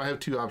 Okay, so I have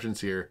two options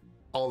here.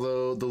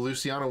 Although the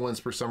Luciano ones,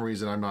 for some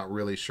reason, I'm not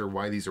really sure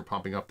why these are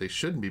popping up. They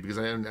shouldn't be, because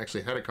I haven't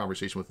actually had a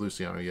conversation with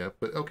Luciano yet.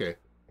 But okay.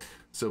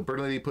 So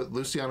Bertolini put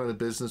Luciano into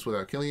business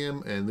without killing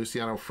him, and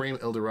Luciano frame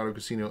El Dorado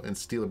Casino and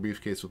steal a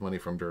briefcase with money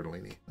from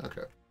Bertolini.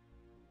 Okay.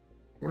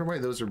 I wonder why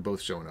those are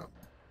both showing up.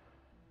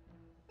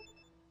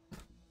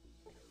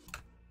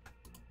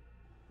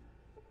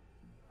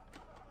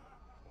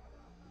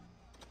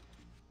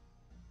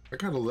 I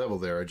got a level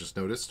there, I just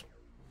noticed.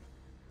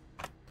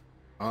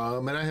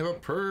 And I have a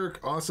perk.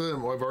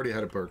 Awesome. Well, I've already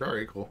had a perk. All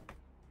right, cool.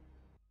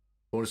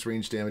 Bonus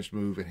range damage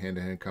move and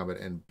hand-to-hand combat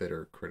and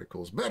better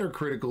criticals. Better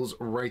criticals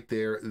right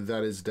there.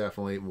 That is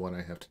definitely one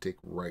I have to take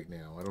right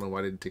now. I don't know why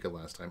I didn't take it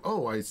last time.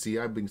 Oh, I see.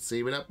 I've been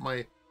saving up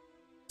my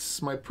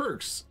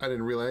perks. I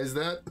didn't realize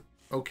that.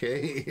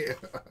 Okay.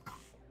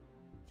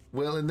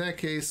 Well, in that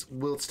case,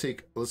 let's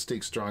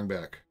take strong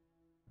back.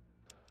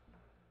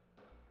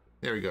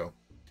 There we go.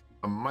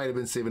 I might have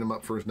been saving them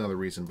up for another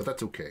reason, but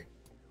that's okay.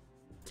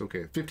 It's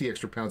okay. 50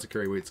 extra pounds of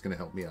carry weight is going to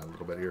help me out a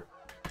little bit here.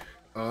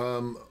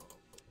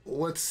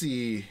 Let's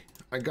see.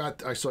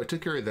 So I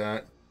took care of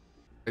that.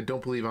 I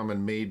don't believe I'm a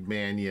made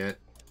man yet.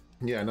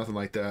 Yeah, nothing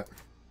like that.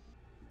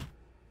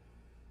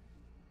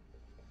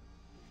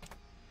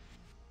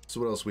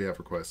 So what else do we have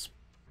for quests?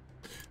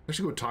 I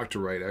should go talk to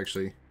Wright,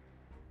 actually.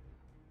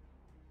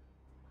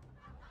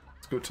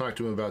 Let's go talk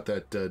to him about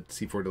that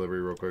C4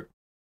 delivery real quick.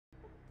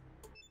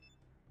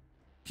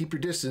 Keep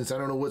your distance. I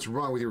don't know what's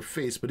wrong with your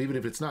face, but even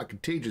if it's not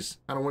contagious,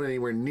 I don't want it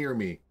anywhere near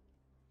me.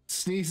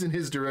 Sneeze in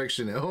his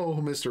direction.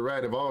 Oh, Mr.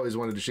 Wright, I've always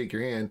wanted to shake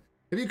your hand.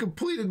 Have you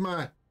completed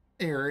my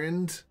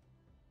errand?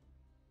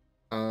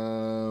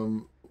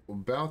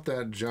 About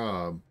that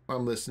job.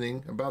 I'm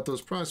listening. About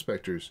those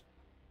prospectors.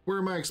 Where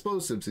are my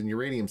explosives in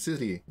Uranium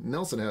City?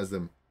 Nelson has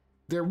them.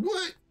 They're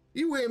what?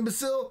 You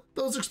imbecile!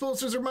 Those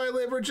explosives are my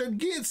leverage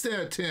against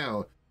that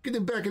town. Get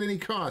them back at any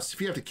cost.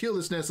 If you have to kill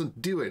this Nelson,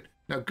 do it.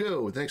 Now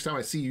go. The next time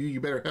I see you, you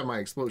better have my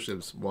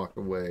explosives. Walk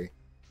away.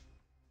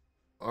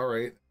 All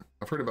right.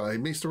 I've heard about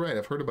it. Mr. Wright,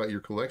 I've heard about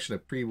your collection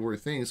of pre-war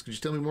things. Could you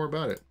tell me more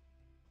about it?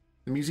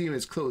 The museum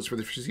is closed for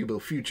the foreseeable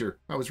future.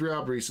 I was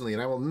robbed recently,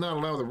 and I will not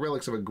allow the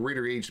relics of a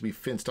greater age to be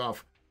fenced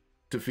off,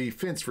 to be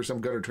fenced for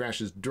some gutter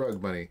trash's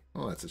drug money.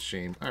 Oh, that's a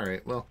shame. All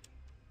right, well,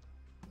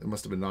 it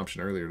must have been an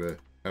option earlier to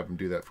have him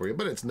do that for you,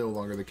 but it's no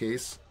longer the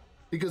case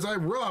because I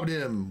robbed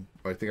him.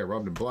 I think I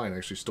robbed him blind. I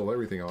actually stole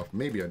everything off.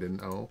 Maybe I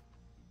didn't. Oh,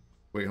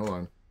 wait, hold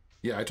on.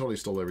 Yeah, I totally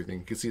stole everything.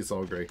 You can see it's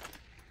all gray.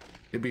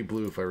 It'd be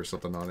blue if there was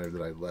something on there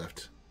that I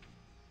left.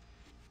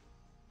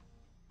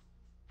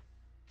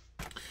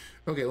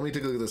 Okay, let me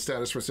take a look at the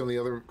status for some of the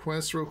other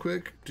quests real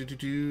quick. Complete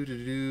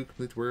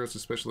the warehouse, a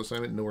special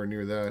assignment. Nowhere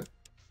near that.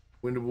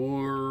 Wind of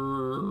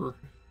War.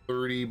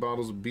 30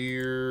 bottles of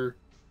beer.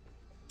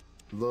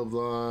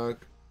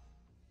 Lovelock.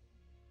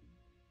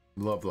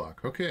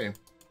 Lovelock. Okay,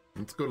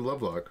 let's go to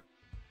Lovelock.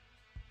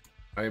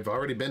 I've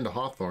already been to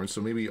Hawthorne,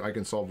 so maybe I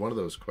can solve one of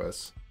those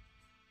quests.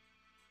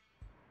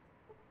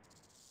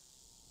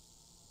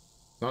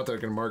 Not that I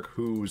can mark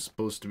who's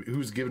supposed to be,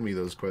 who's giving me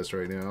those quests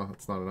right now.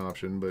 That's not an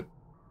option, but...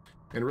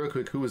 And real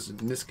quick, who was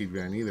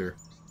Niskigvan either?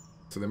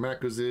 So the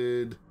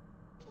Makozid,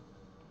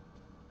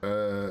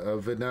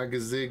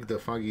 Venagazig, the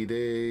Foggy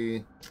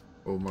Day,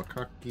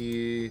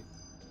 Omakaki,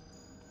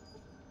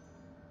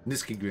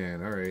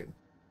 Niskigvan, alright.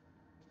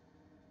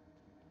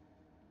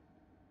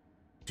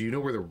 Do you know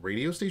where the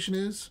radio station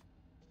is?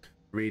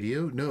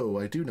 Radio? No,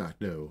 I do not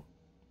know.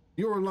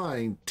 You're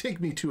lying.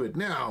 Take me to it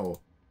now.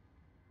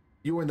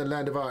 You are in the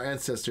land of our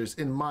ancestors,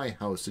 in my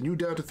house, and you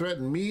dare to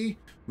threaten me?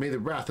 May the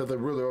wrath of the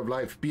ruler of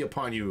life be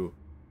upon you.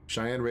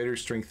 Cheyenne Raider,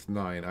 strength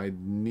 9.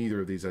 Neither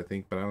of these, I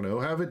think, but I don't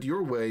know. Have it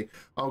your way.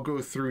 I'll go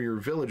through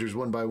your villagers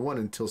one by one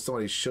until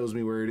somebody shows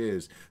me where it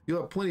is. You'll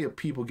have plenty of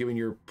people giving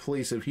your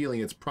place of healing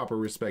its proper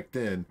respect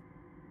then.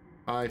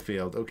 I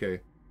failed.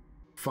 Okay.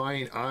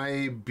 Fine.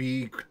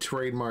 IB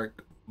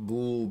trademark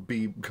will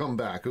be come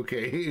back.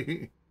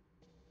 Okay.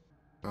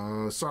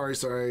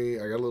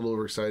 Sorry. I got a little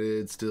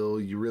overexcited. Still,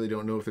 you really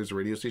don't know if there's a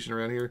radio station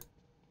around here?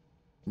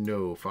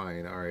 No.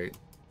 Fine. All right.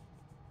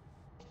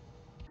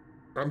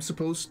 I'm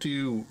supposed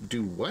to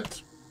do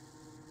what?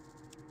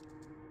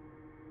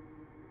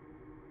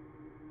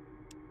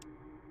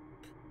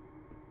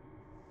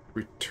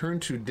 Return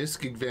to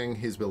Niskigvan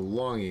his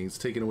belongings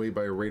taken away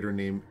by a raider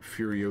named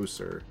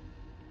Furioser.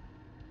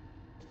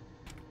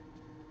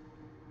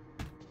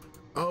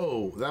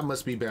 Oh, that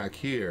must be back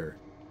here.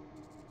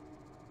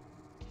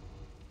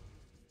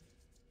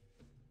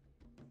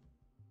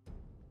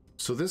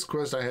 So this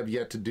quest I have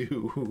yet to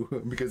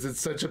do because it's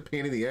such a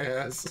pain in the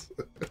ass.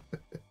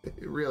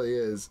 It really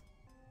is.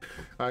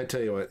 I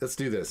tell you what, let's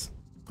do this.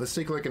 Let's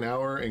take like an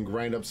hour and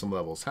grind up some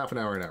levels. Half an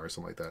hour,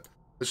 something like that.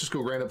 Let's just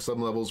go grind up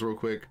some levels real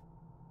quick.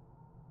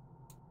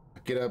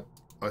 Get up.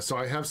 So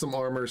I have some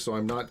armor, so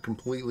I'm not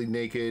completely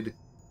naked.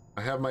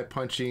 I have my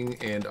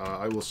punching, and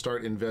I will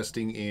start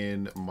investing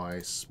in my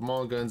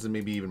small guns and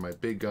maybe even my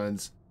big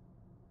guns.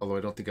 Although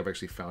I don't think I've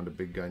actually found a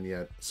big gun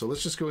yet. So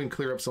let's just go and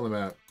clear up some of the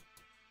map.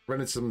 Run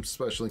into some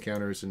special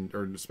encounters,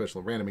 or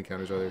special random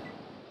encounters, rather.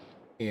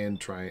 And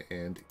try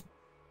and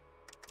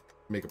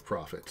make a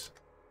profit.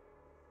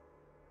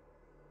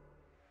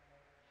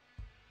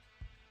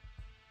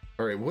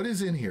 Alright, what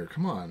is in here?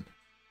 Come on.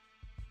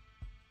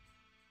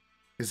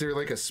 Is there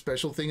like a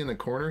special thing in the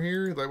corner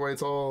here? Is that why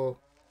it's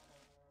all...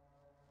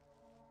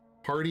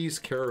 Hardy's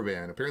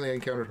Caravan. Apparently I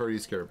encountered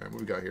Hardy's Caravan. What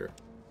do we got here?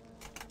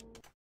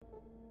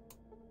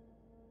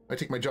 I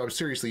take my job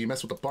seriously. You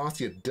mess with the boss,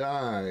 you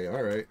die.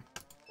 Alright.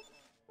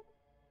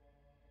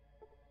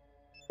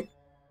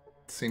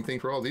 Same thing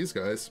for all these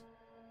guys.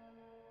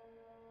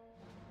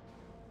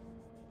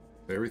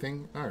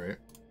 Everything? Alright.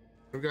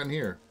 What have we got in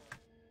here?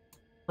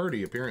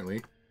 Hardy,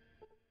 apparently.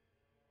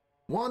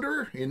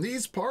 Wanderer, in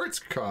these parts?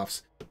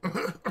 Coughs.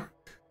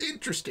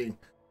 Interesting.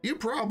 You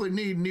probably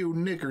need new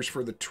knickers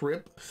for the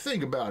trip.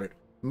 Think about it.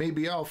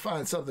 Maybe I'll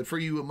find something for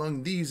you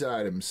among these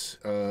items.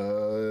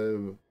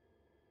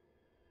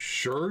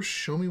 Sure,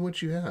 show me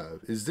what you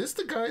have. Is this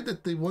the guy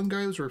that the one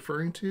guy was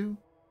referring to?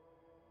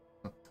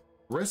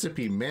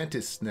 Recipe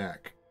mantis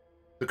snack.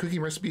 The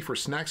cooking recipe for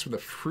snacks from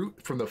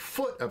the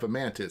foot of a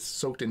mantis,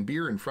 soaked in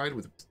beer and fried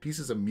with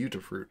pieces of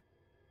mutafruit.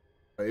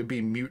 It'd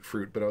be mute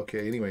fruit, but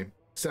okay. Anyway,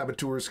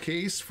 Saboteur's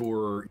case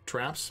for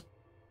traps.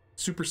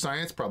 Super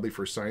science, probably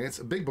for science.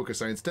 A big book of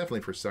science,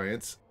 definitely for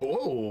science.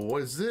 Oh,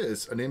 what is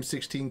this? An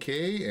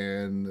M16K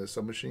and a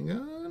submachine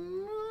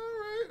gun.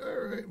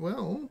 All right.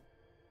 Well,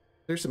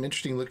 there's some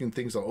interesting looking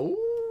things.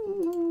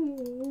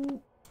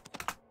 Oh,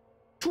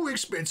 too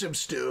expensive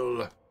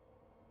still.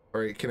 All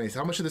right,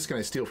 how much of this can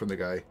I steal from the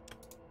guy?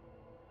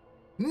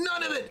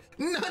 None of it!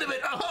 None of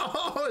it!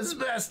 Oh, it's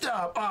messed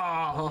up!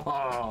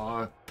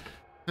 Oh,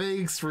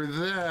 thanks for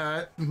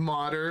that,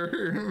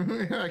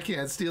 modder. I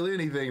can't steal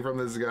anything from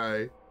this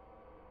guy.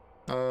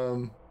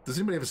 Does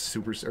anybody have a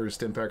super or a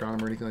stim pack on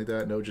him or anything like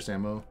that? No, just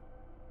ammo.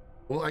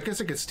 Well, I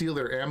guess I could steal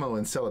their ammo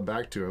and sell it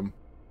back to him.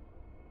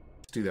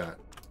 Let's do that.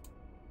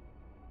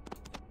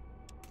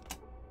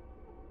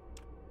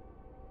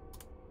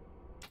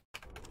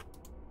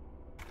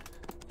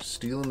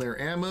 Stealing their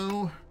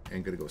ammo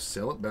and gonna go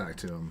sell it back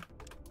to him.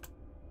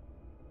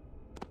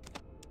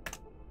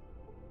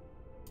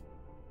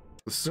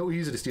 was so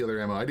easy to steal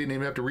their ammo. I didn't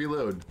even have to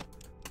reload.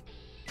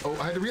 Oh,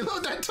 I had to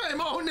reload that time.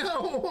 Oh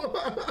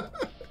no!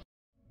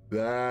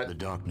 The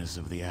darkness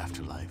of the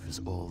afterlife is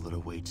all that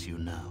awaits you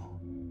now.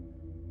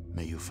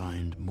 May you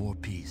find more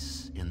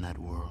peace in that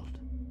world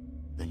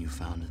than you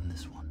found in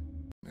this one.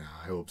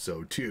 I hope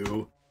so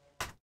too.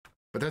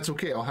 But that's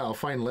okay. I'll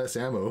find less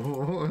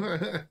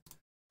ammo.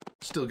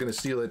 Still gonna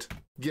steal it.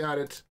 Got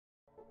it.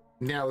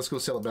 Now let's go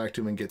sell it back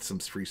to him and get some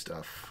free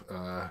stuff.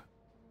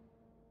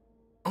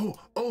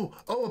 Oh,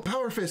 a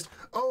power fist.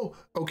 Oh,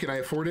 can I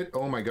afford it?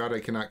 Oh my god, I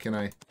cannot, can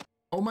I?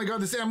 Oh my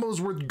god, this ammo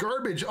is worth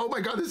garbage. Oh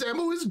my god, this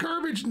ammo is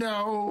garbage.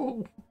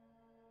 No.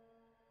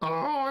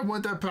 Oh, I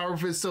want that power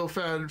fist so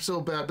bad,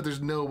 but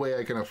there's no way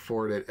I can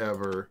afford it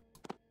ever.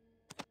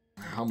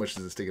 How much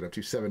does this take it up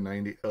to?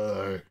 790.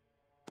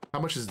 How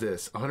much is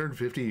this?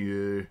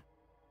 150. Okay,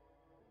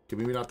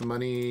 maybe not the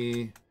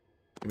money.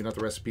 Maybe not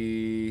the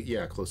recipe.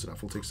 Yeah, close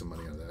enough. We'll take some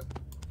money out of that.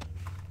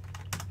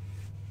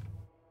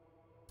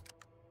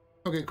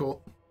 Okay,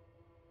 cool.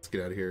 Let's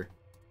get out of here.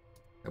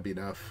 That'll be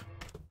enough.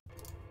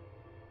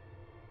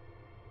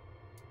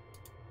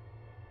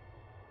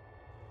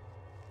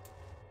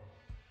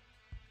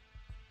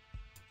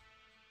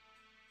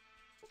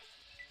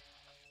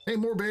 Hey,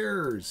 more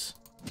bears!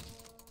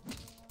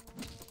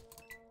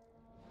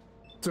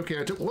 It's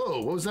okay, I took... Whoa,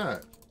 what was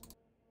that?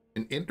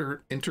 An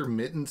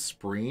intermittent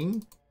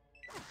spring?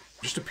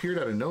 Just appeared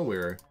out of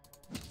nowhere.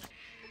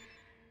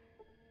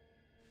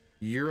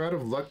 You're out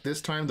of luck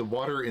this time. The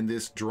water in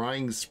this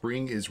drying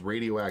spring is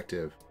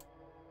radioactive.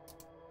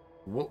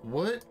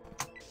 What?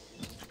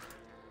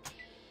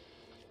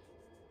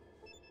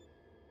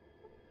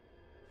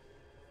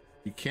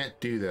 You can't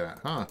do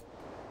that, huh?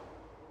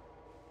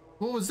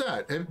 What was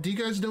that? Do you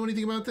guys know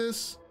anything about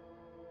this?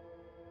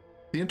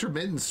 The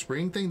intermittent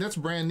spring thing? That's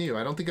brand new.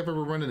 I don't think I've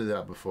ever run into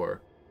that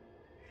before.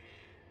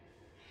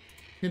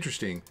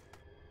 Interesting.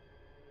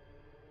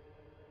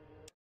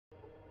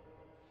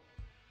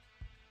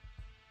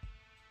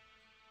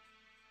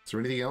 Is there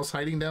anything else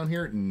hiding down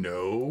here?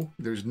 No.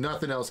 There's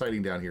nothing else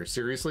hiding down here.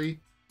 Seriously?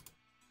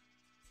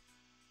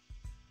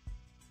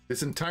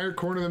 This entire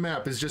corner of the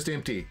map is just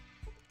empty.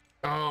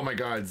 Oh my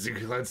god,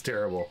 that's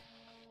terrible.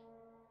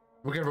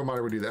 What kind of a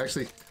modder would do that?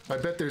 Actually, I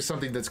bet there's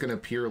something that's going to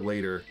appear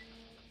later.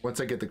 Once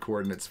I get the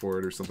coordinates for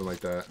it or something like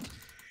that.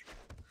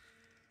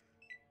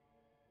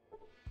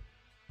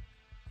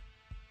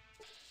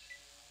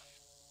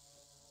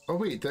 Oh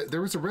wait,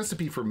 there was a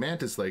recipe for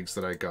mantis legs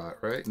that I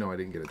got, right? No, I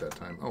didn't get it that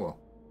time. Oh well.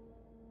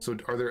 So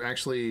are there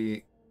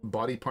actually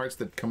body parts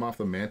that come off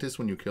the mantis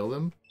when you kill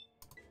them?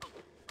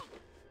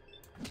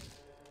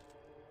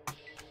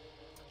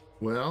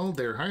 Well,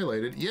 they're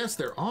highlighted. Yes,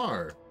 there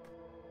are.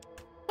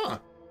 Huh.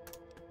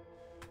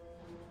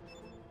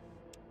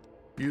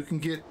 You can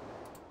get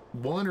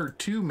 1 or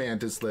 2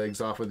 mantis legs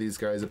off of these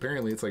guys.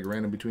 Apparently it's like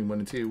random between 1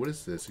 and 2. What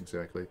is this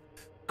exactly?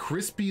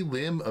 Crispy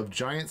limb of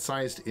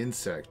giant-sized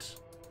insect.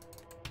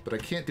 But I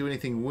can't do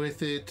anything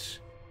with it.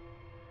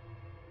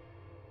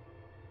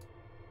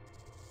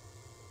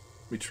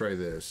 Let me try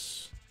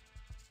this.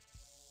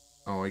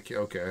 Oh,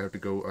 okay, I have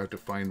to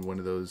find one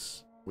of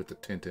those with the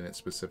tint in it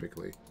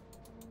specifically.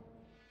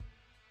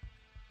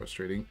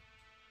 Frustrating.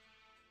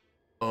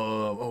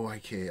 Oh,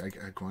 okay,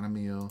 iguana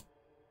meal.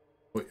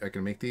 Wait, I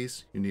can make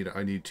these?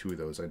 I need 2 of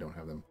those. I don't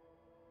have them.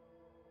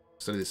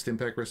 Study the stim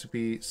pack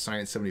recipe,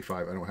 science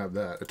 75. I don't have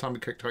that.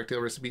 Atomic cocktail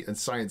recipe and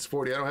science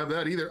 40. I don't have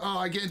that either. Oh,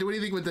 I can't do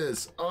anything with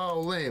this. Oh,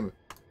 lame.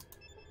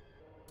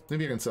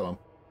 Maybe I can sell them.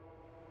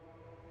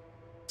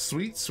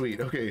 Sweet,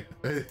 sweet. Okay.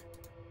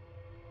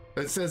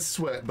 It says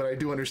sweat, but I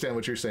do understand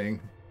what you're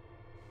saying.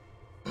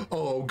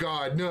 Oh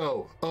god,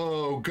 no.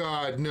 Oh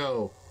god,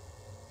 no.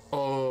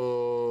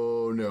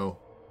 Oh no.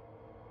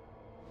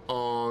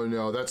 Oh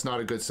no, that's not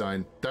a good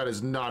sign. That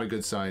is not a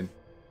good sign.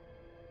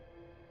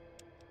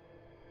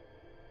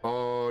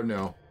 Oh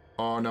no.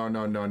 Oh no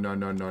no no no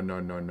no no no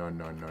no no no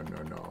no no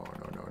no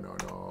no no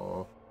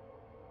no.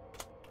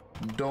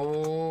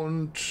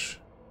 Don't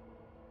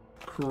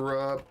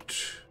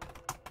corrupt,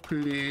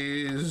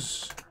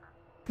 please.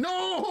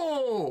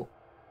 No!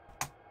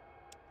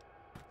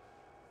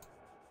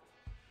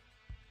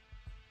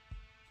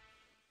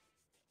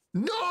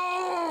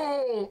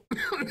 No! No!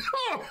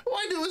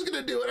 I knew it was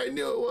gonna do it. I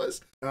knew it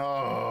was.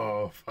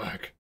 Oh,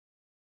 fuck.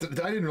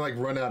 I didn't like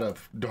run out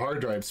of hard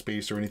drive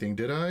space or anything,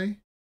 did I?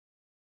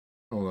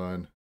 Hold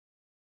on.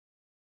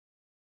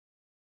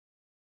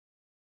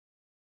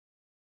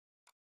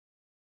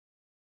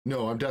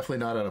 No, I'm definitely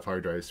not out of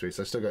hard drive space.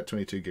 I still got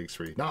 22 gigs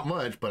free. Not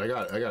much, but I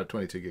got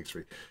 22 gigs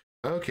free.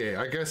 Okay,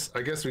 I guess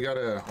we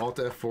gotta Alt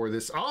F4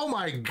 this. Oh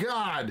my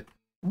god!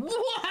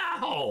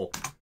 Wow!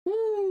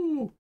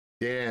 Woo!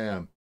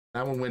 Damn.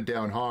 That one went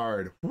down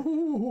hard.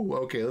 Woo!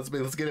 Okay, let's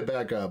get it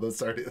back up. Let's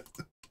start it.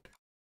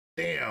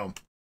 Damn.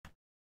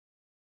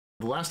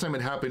 The last time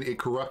it happened, it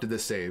corrupted the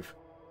save.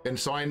 And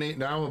so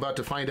now I'm about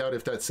to find out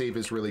if that save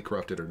is really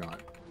corrupted or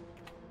not.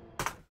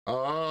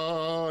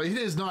 It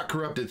is not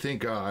corrupted,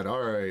 thank God.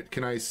 All right,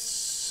 can I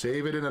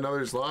save it in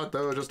another slot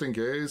though, just in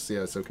case?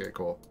 Yes, okay,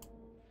 cool.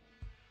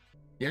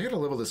 Yeah, I gotta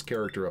level this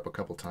character up a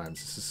couple times.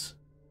 This is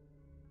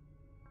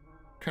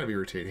kind of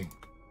irritating.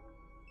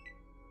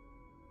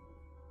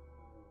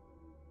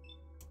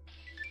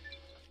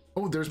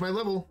 Oh, there's my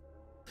level.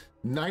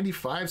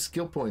 95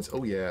 skill points.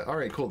 Oh, yeah. All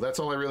right, cool. That's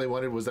all I really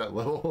wanted was that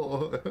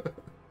level.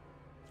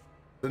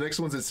 The next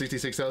one's at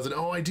 66,000.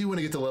 Oh, I do want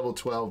to get to level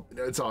 12.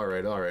 It's all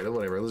right. All right.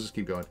 Whatever. Let's just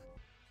keep going.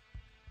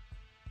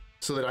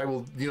 So that I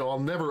will, you know,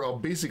 I'll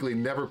basically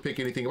never pick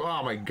anything.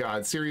 Oh, my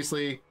God.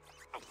 Seriously?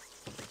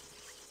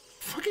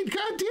 Fucking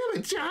goddamn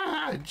it.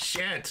 Ah,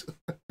 shit.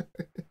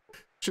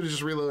 Should have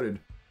just reloaded.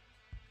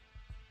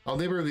 I'll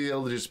never be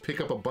able to just pick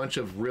up a bunch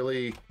of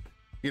really,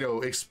 you know,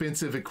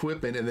 expensive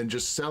equipment and then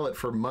just sell it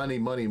for money,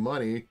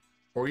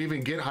 or even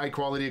get high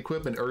quality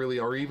equipment early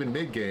or even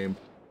mid game.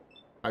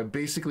 I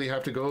basically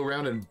have to go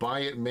around and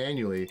buy it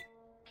manually.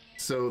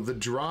 So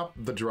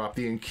the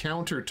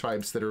encounter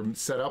types that are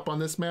set up on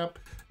this map,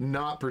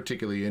 not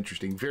particularly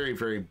interesting. Very,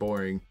 very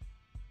boring.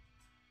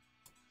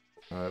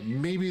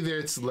 Maybe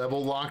it's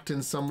level locked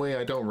in some way.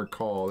 I don't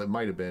recall. It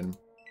might have been.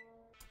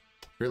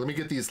 Here, let me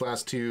get these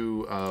last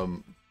two,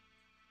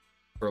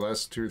 or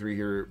last 2 or 3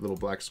 here, little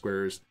black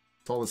squares.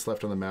 That's all that's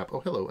left on the map. Oh,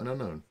 hello, an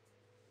unknown.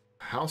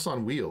 House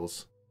on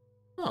wheels.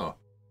 Oh.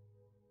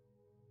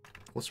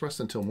 Let's rest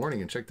until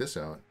morning and check this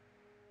out.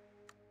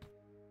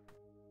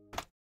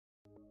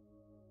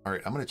 All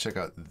right, I'm going to check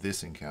out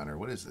this encounter.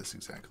 What is this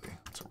exactly?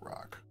 It's a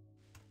rock.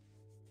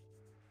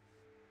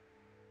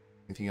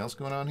 Anything else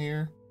going on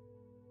here?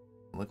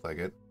 Doesn't look like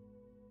it.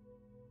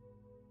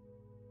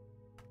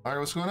 All right,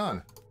 what's going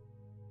on?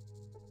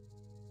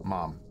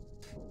 Mom.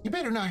 You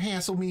better not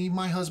hassle me.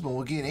 My husband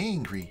will get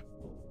angry.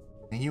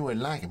 And you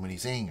wouldn't like him when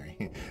he's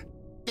angry.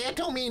 Dad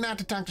told me not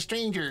to talk to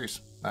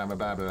strangers. Blah, blah,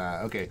 blah, blah.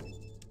 Okay.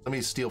 Let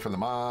me steal from the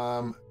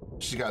mom.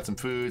 She's got some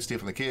food. Steal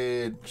from the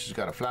kid. She's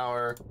got a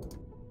flower.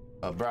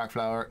 A black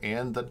flower.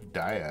 And the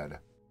dad.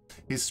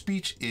 His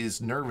speech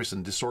is nervous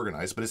and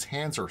disorganized, but his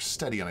hands are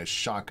steady on his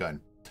shotgun.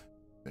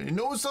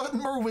 No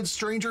sudden movement,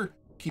 stranger.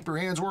 Keep your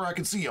hands where I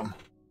can see them.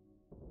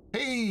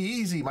 Hey,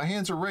 easy. My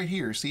hands are right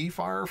here. See?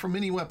 Fire from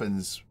any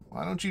weapons.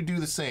 Why don't you do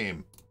the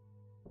same?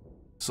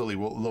 Slowly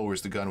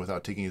lowers the gun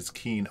without taking his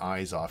keen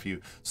eyes off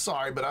you.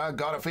 Sorry, but I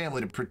got a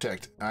family to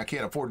protect. I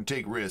can't afford to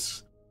take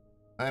risks.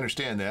 I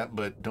understand that,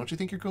 but don't you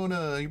think you're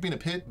being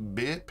a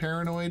bit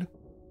paranoid?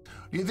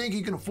 You think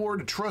you can afford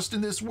to trust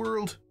in this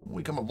world?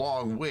 We come a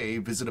long way,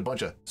 visit a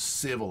bunch of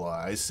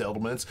civilized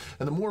settlements,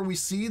 and the more we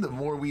see, the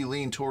more we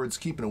lean towards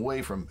keeping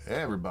away from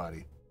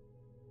everybody.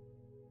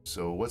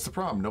 So what's the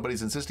problem?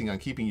 Nobody's insisting on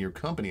keeping your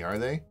company, are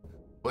they?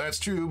 Well, that's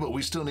true, but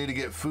we still need to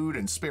get food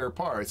and spare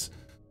parts.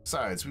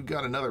 Besides, we've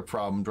got another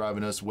problem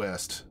driving us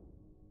west.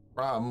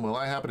 Problem? Well,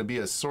 I happen to be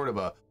a sort of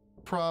a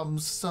problem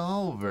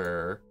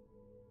solver.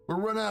 We're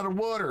running out of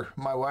water.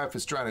 My wife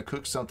is trying to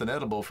cook something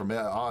edible from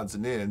odds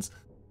and ends.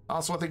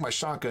 Also, I think my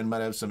shotgun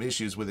might have some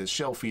issues with its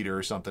shell feeder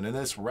or something, and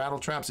this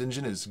Rattletrap's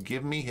engine is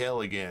giving me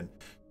hell again.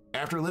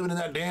 After living in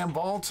that damn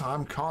vault,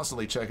 I'm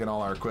constantly checking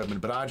all our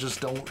equipment, but I just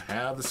don't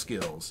have the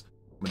skills.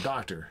 I'm a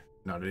doctor,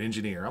 not an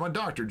engineer. I'm a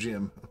doctor,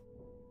 Jim.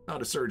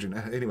 Not a surgeon.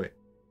 Anyway.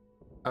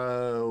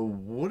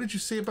 What did you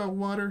say about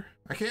water?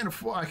 I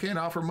can't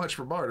offer much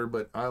for barter,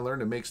 but I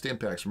learned to make stim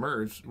packs from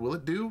herbs. Will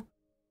it do?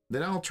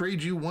 Then I'll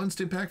trade you 1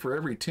 stim pack for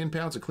every 10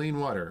 pounds of clean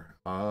water.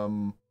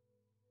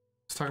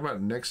 Let's talk about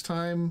it next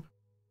time.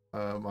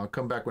 I'll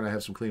come back when I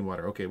have some clean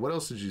water. Okay, what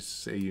else did you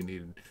say you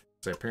needed?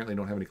 Because I apparently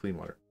don't have any clean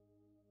water.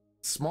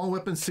 Small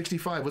weapon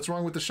 65. What's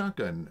wrong with the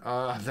shotgun?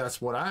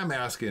 That's what I'm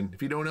asking.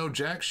 If you don't know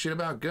jack shit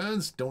about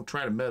guns, don't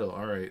try to meddle.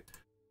 All right.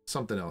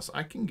 Something else.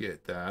 I can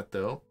get that,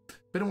 though.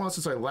 Been a while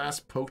since I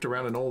last poked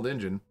around an old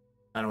engine.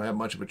 I don't have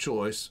much of a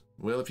choice.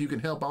 Well, if you can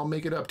help, I'll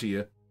make it up to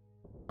you.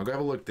 I'll go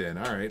have a look then.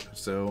 All right,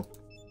 so...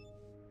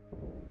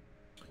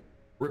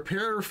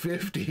 Repair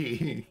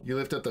 50. You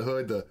lift up the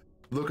hood, the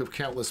look of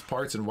countless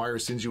parts and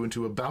wires sends you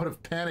into a bout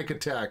of panic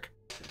attack.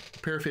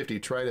 Repair 50.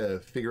 Try to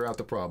figure out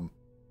the problem.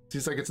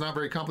 Seems like it's not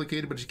very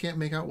complicated, but you can't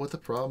make out what the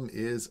problem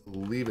is.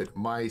 Leave it.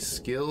 My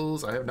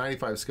skills, I have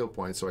 95 skill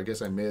points, so I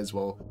guess I may as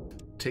well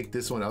take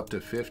this one up to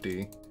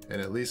 50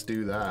 and at least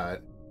do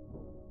that.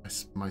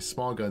 My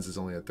small guns is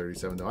only at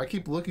 37 though. I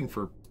keep looking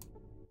for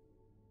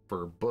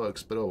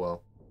books, but oh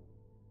well.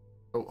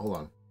 Oh, hold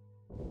on.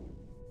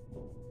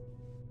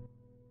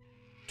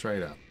 Try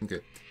it out. Okay.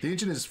 The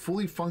engine is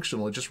fully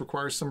functional. It just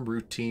requires some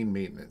routine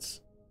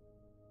maintenance.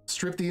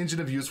 Strip the engine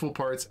of useful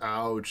parts.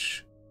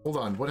 Ouch. Hold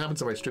on. What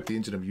happens if I strip the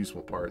engine of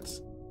useful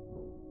parts?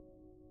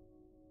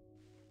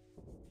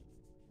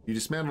 You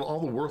dismantled all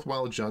the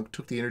worthwhile junk,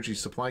 took the energy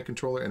supply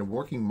controller and a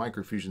working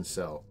microfusion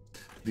cell.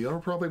 The owner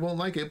probably won't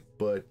like it,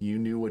 but you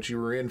knew what you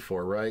were in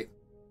for, right?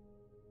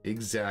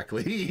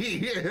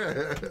 Exactly.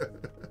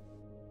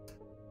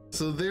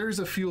 So there's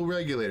a fuel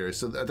regulator.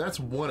 So that's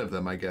one of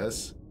them, I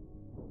guess.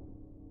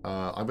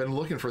 I've been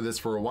looking for this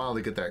for a while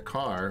to get that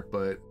car,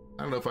 but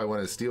I don't know if I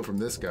want to steal from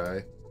this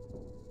guy.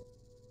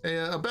 Hey,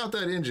 about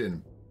that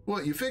engine.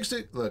 What, you fixed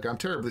it? Look, I'm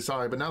terribly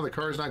sorry, but now the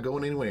car's not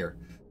going anywhere.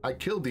 I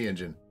killed the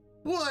engine.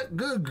 What?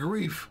 Good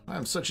grief.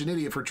 I'm such an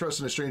idiot for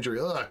trusting a stranger.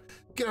 Ugh.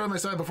 Get out of my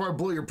sight before I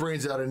blow your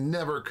brains out and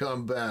never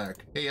come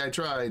back. Hey, I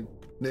tried.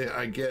 Yeah,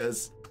 I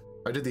guess.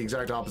 I did the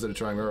exact opposite of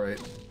trying. All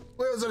right.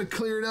 Well, is that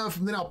clear enough?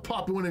 And then I'll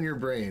pop one in your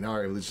brain. All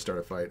right, let's just start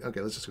a fight. Okay,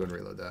 let's just go ahead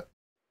and reload that.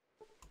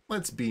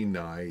 Let's be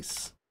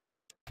nice.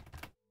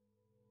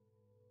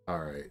 All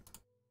right.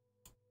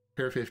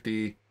 Pair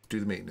 50, do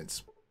the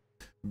maintenance.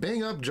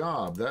 Bang up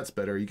job. That's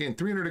better. You gain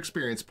 300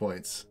 experience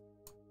points.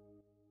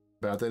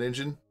 About that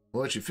engine?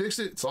 We'll let you fix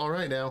it. It's all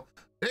right now.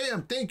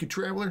 Damn, thank you,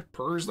 traveler.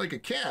 Purrs like a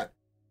cat.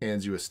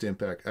 Hands you a stim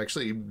pack.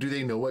 Actually, do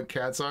they know what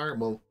cats are?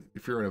 Well,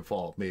 if you're in a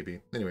vault,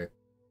 maybe. Anyway,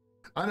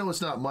 I know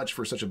it's not much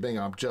for such a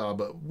bang-up job,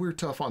 but we're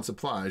tough on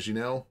supplies, you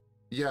know?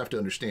 You have to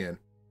understand.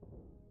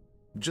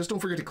 Just don't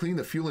forget to clean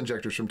the fuel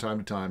injectors from time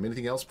to time.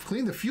 Anything else?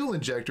 Clean the fuel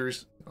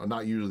injectors? Oh,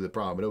 not usually the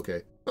problem, but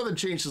okay. Nothing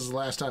changed since the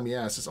last time you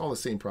asked. It's all the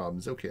same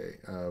problems. Okay.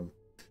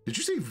 Did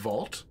you say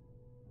vault?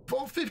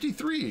 Vault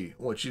 53.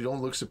 What, you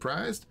don't look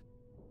surprised?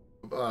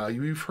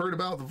 You've heard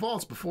about the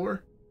vaults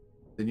before.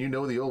 Then you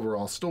know the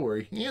overall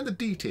story and the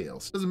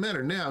details. Doesn't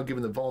matter now,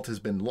 given the vault has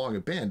been long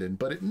abandoned,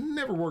 but it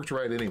never worked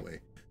right anyway.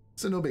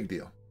 So no big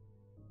deal.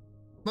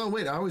 Oh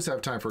wait, I always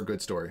have time for a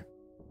good story.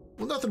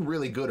 Well, nothing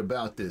really good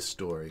about this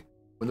story.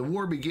 When the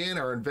war began,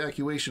 our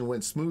evacuation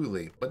went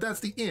smoothly, but that's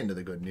the end of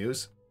the good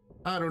news.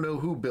 I don't know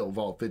who built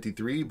Vault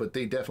 53, but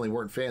they definitely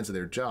weren't fans of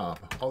their job.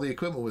 All the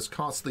equipment was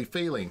constantly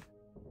failing.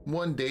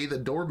 One day, the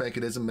door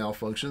mechanism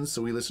malfunctioned,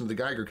 so we listened to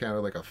the Geiger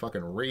counter like a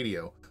fucking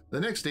radio. The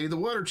next day, the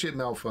water chip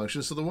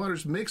malfunctioned, so the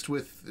water's mixed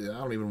with, I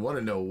don't even want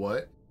to know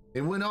what.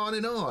 It went on,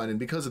 and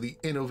because of the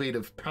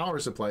innovative power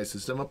supply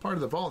system, a part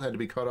of the vault had to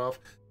be cut off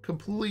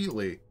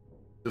completely.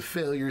 The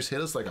failures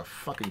hit us like a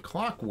fucking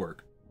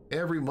clockwork.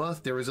 Every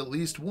month, there was at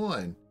least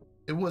one.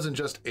 It wasn't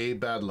just a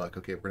bad luck.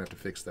 Okay, we're gonna have to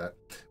fix that.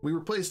 We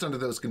were placed under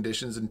those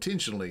conditions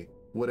intentionally,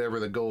 whatever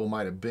the goal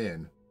might have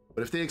been.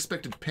 But if they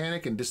expected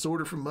panic and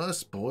disorder from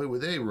us, boy, were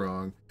they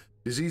wrong.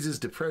 Diseases,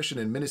 depression,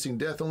 and menacing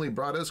death only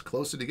brought us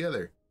closer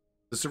together.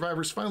 The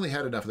survivors finally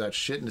had enough of that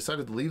shit and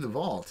decided to leave the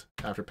vault.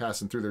 After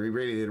passing through the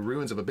irradiated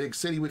ruins of a big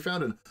city, we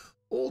found an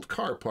old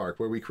car park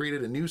where we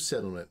created a new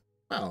settlement.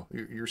 Wow,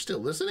 you're still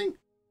listening?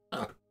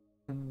 Oh,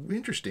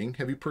 interesting.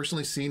 Have you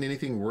personally seen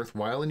anything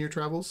worthwhile in your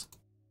travels?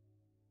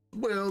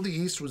 Well, the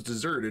east was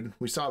deserted.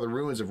 We saw the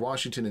ruins of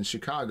Washington and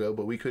Chicago,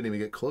 but we couldn't even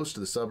get close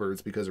to the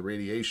suburbs because of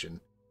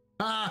radiation.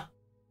 Ah!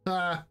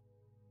 Ah!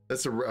 I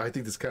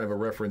think that's kind of a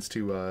reference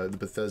to the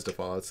Bethesda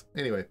Falls.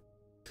 Anyway.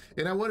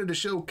 And I wanted to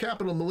show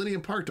Capital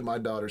Millennium Park to my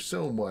daughter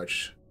so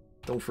much.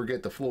 Don't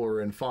forget the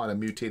flora and fauna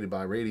mutated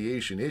by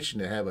radiation, itching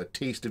to have a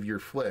taste of your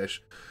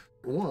flesh.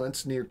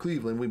 Once, near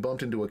Cleveland, we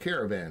bumped into a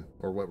caravan,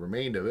 or what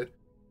remained of it.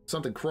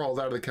 Something crawled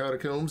out of the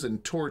catacombs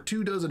and tore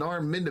 24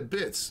 armed men to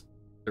bits,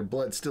 their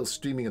blood still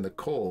steaming in the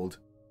cold.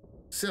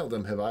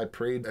 Seldom have I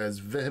prayed as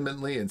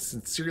vehemently and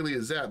sincerely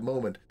as that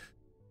moment,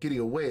 getting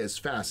away as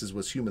fast as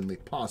was humanly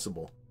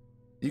possible.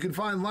 You can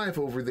find life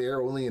over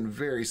there only in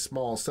very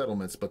small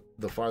settlements, but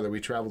the farther we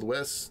traveled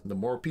west, the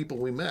more people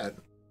we met.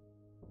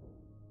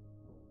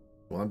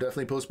 Well, I'm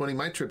definitely postponing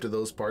my trip to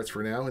those parts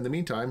for now. In the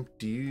meantime,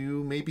 do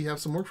you maybe have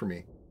some work for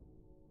me?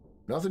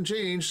 Nothing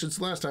changed since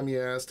the last time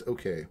you asked.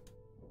 Okay.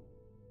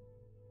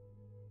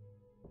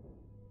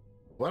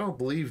 Well, I don't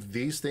believe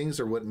these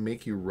things are what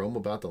make you roam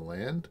about the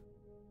land.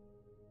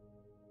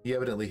 He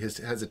evidently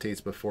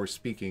hesitates before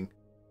speaking,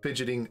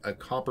 fidgeting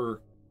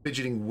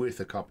with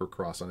a copper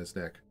cross on his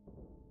neck.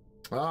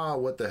 Ah,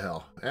 what the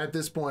hell. At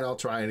this point, I'll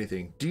try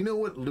anything. Do you know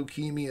what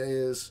leukemia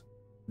is?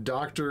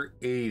 Dr.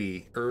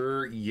 80.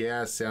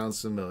 Yeah, sounds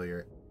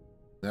familiar.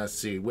 Let's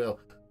see. Well,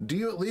 do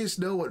you at least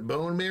know what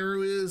bone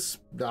marrow is?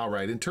 All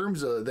right, in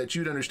terms of that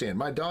you'd understand.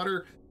 My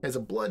daughter has a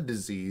blood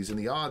disease, and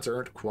the odds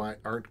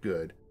aren't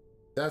good.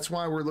 That's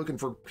why we're looking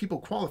for people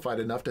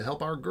qualified enough to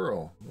help our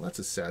girl. Well, that's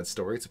a sad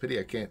story. It's a pity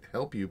I can't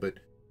help you, but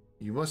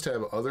you must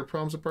have other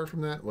problems apart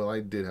from that? Well,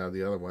 I did have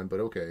the other one, but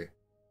okay.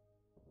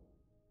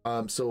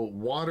 So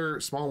water,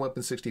 small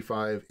weapon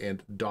 65,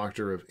 and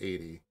doctor of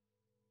 80.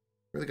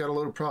 Really got a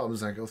load of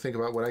problems. I go think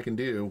about what I can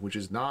do, which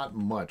is not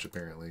much,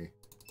 apparently.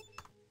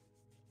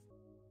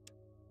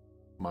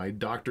 My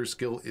doctor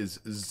skill is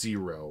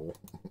 0.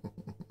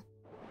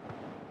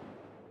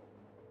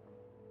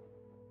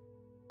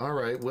 All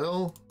right,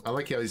 well, I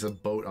like how he's a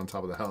boat on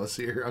top of the house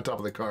here, on top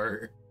of the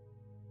car.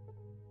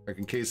 Like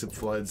in case it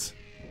floods.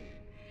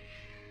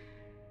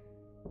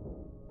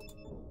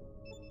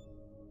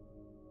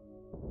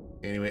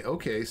 Anyway,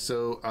 okay,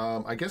 so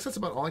I guess that's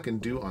about all I can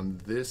do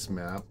on this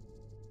map.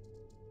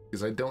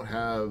 Because I don't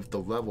have the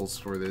levels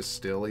for this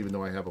still, even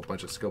though I have a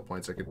bunch of skill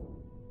points. I could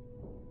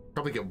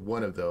probably get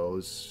one of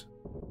those.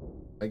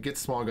 I get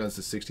small guns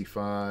to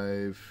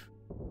 65.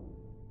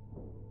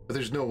 But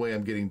there's no way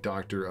I'm getting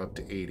doctor up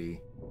to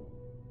 80.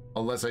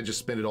 Unless I just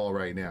spend it all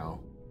right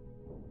now.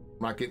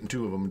 I'm not getting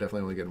 2 of them, I'm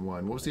definitely only getting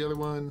 1. What was the other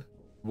one?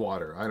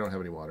 Water. I don't have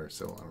any water,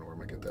 so I don't know where I'm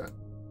gonna get that.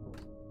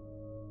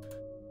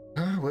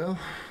 Well,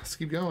 let's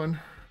keep going.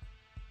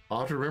 I'll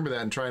have to remember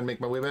that and try and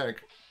make my way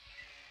back.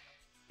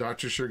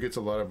 Doctor sure gets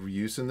a lot of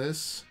use in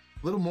this.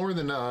 A little more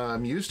than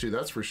I'm used to,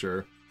 that's for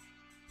sure.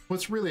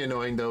 What's really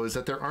annoying, though, is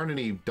that there aren't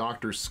any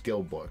doctor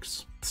skill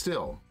books.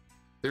 Still,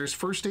 there's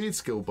first aid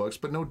skill books,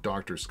 but no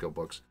doctor skill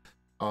books.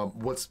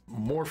 What's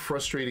more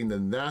frustrating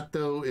than that,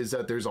 though, is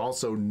that there's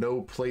also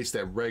no place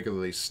that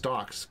regularly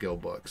stocks skill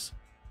books.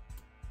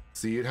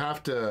 So you'd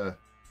have to...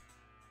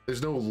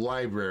 There's no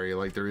library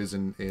like there is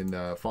in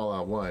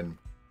Fallout 1,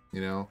 you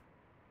know?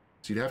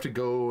 So you'd have to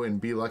go and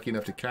be lucky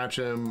enough to catch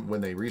them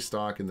when they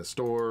restock in the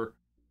store.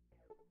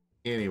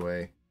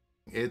 Anyway,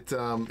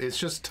 it's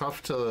just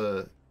tough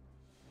to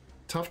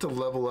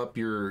level up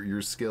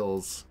your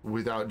skills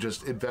without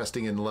just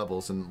investing in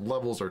levels, and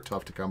levels are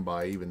tough to come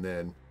by even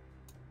then.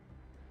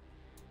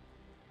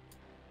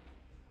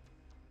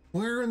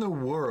 Where in the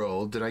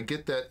world did I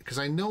get that? Because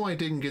I know I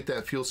didn't get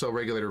that fuel cell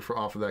regulator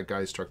off of that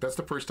guy's truck. That's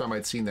the first time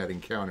I'd seen that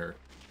encounter.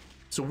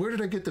 So where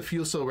did I get the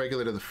fuel cell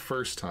regulator the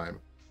first time?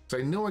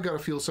 Because I know I got a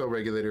fuel cell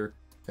regulator,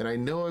 and I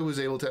know I was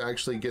able to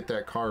actually get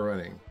that car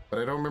running. But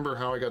I don't remember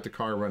how I got the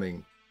car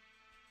running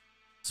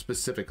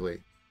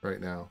specifically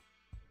right now.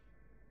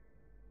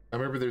 I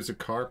remember there's a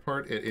car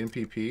part at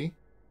NPP.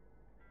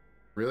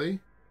 Really?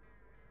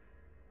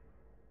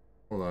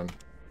 Hold on.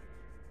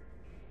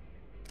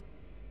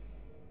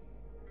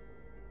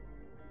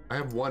 I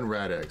have one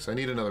Rad-X. I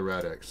need another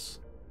Rad-X.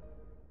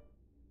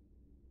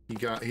 He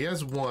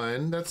has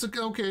one. That's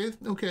okay.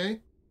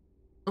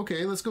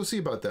 Okay, let's go see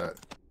about that.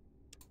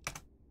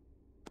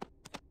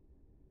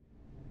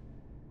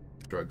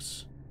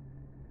 Drugs.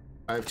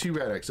 I have 2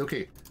 Rad-X.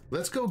 Okay,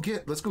 let's go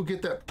get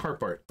that car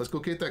part. Let's go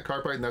get that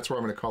car part, and that's where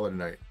I'm gonna call it a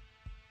night.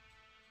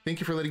 Thank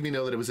you for letting me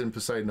know that it was in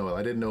Poseidon Oil.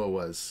 I didn't know it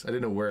was. I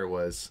didn't know where it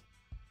was.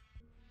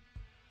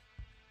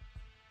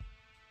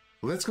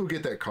 Let's go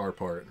get that car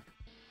part.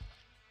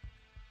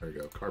 There we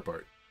go, car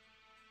part.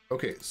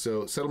 Okay,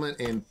 so settlement,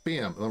 and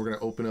bam. Then we're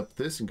gonna open up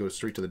this and go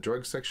straight to the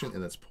drug section,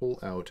 and let's pull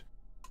out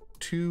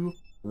 2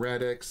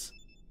 Rad-X,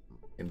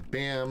 and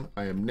bam,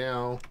 I am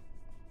now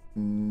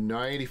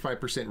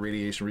 95%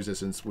 radiation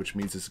resistance, which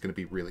means this is gonna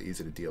be really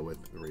easy to deal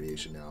with the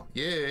radiation now.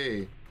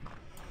 Yay!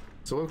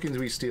 So what can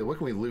we steal? What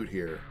can we loot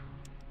here?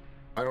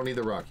 I don't need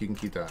the rock, you can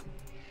keep that.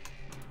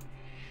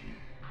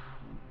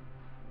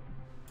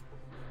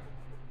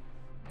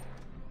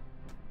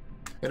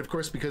 And of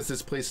course, because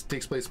this place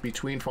takes place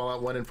between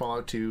Fallout 1 and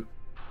Fallout 2,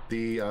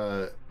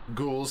 the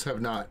ghouls have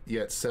not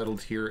yet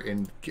settled here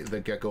in the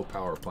Gecko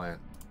power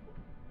plant.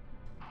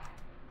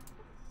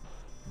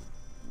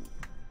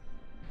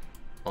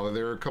 Although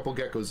there are a couple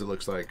geckos, it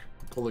looks like.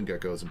 Golden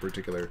geckos in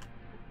particular.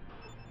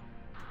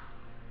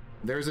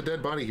 There's a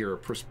dead body here, a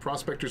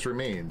prospector's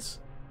remains.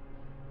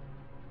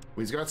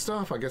 Well, he's got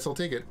stuff, I guess I'll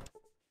take it.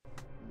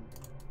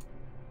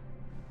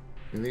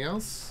 Anything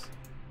else?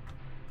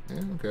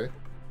 Yeah, okay.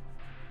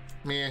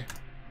 Meh.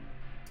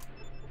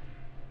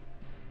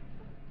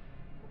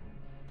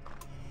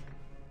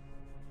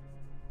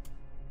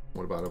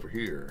 What about over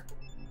here?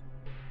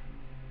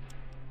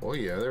 Oh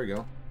yeah, there we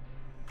go.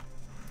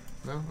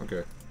 No?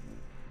 Okay.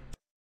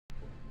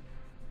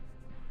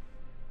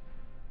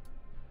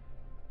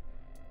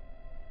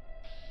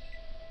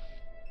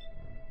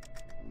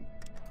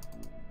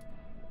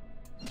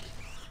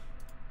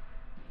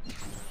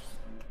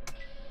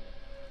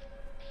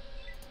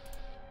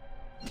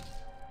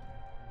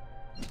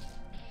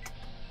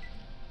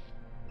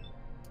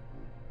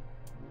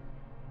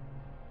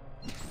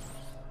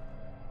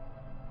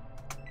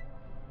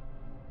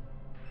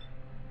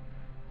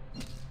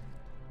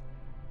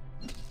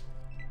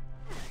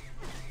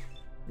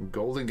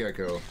 Golden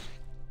Gecko.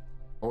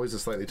 Always a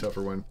slightly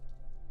tougher one.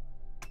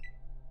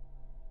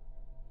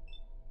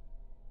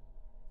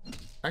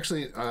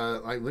 Actually,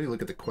 let me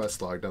look at the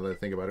quest log now that I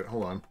think about it.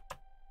 Hold on.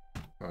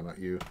 Oh, not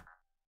you.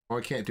 Oh,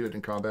 I can't do it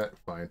in combat?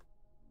 Fine.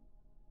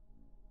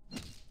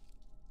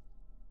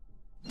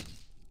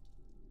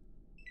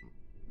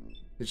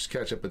 Let's just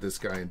catch up with this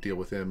guy and deal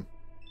with him.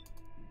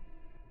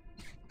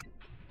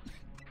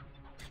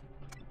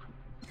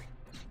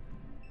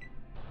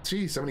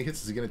 Geez, how many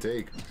hits is he gonna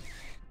take?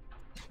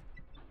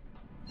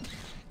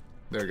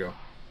 There we go.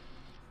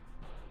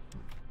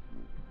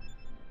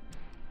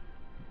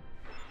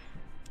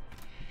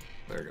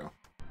 There we go.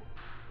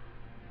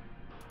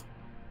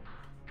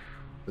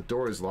 The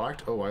door is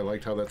locked. Oh, I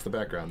liked how that's the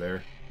background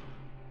there.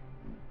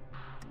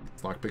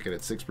 Lockpick it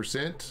at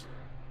 6%.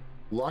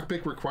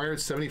 Lockpick required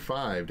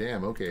 75.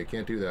 Damn, okay,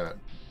 can't do that.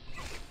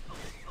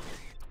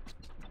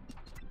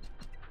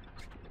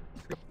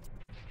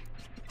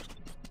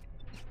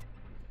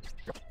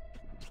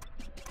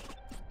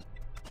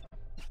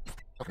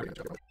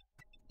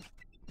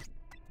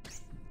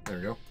 There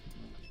we go.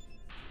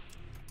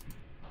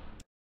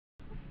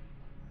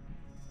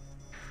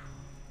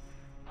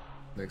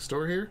 Next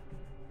door here.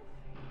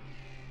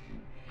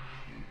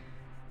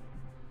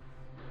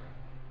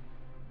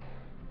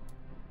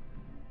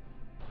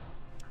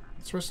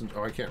 Let's rest in,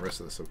 oh, I can't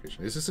rest at this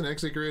location. Is this an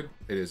exit grid?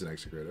 It is an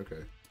exit grid,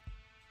 okay.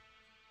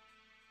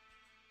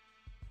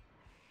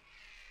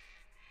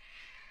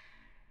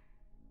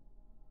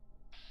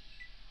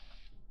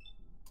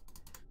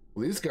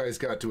 Well, these guys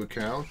got to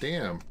account.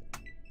 Damn.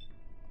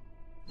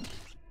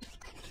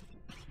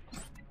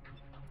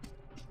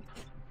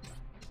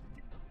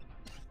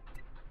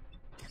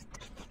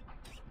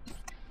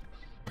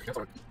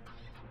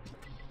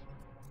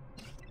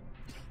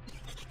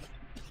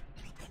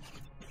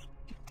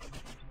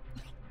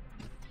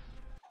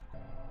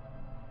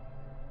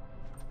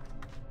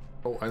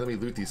 Oh, let me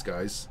loot these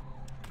guys.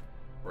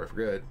 Or I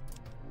forget.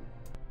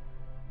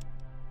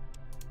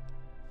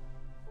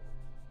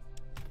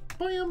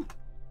 Bam!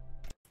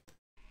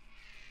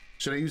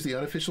 Should I use the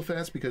unofficial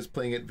fast because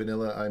playing it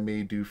vanilla I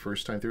may do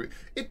first time through?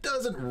 It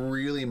doesn't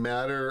really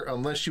matter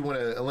unless you want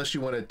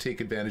to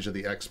take advantage of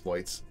the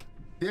exploits.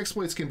 The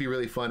exploits can be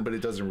really fun, but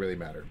it doesn't really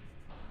matter.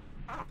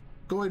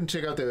 Go ahead and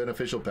check out the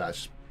unofficial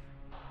patch.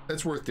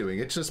 That's worth doing.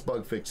 It's just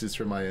bug fixes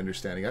from my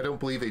understanding. I don't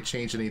believe they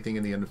changed anything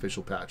in the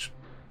unofficial patch.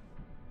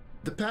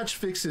 The patch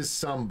fixes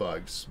some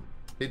bugs.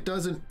 It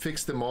doesn't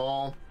fix them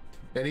all,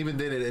 and even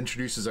then it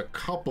introduces a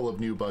couple of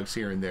new bugs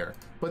here and there.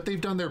 But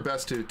they've done their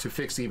best to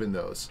fix even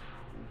those.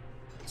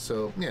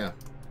 So, yeah.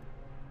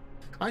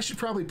 I should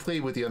probably play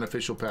with the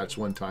unofficial patch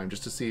one time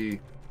just to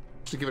see,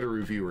 just to give it a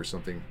review or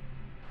something.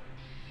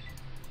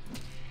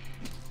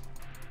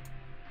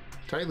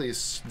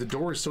 The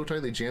door is so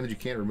tightly jammed that you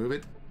can't remove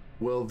it.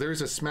 Well,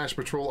 there's a Smash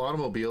Patrol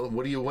automobile.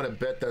 What do you want to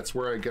bet that's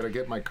where I gotta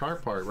get my car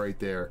part right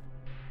there?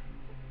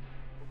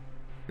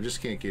 I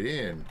just can't get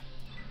in.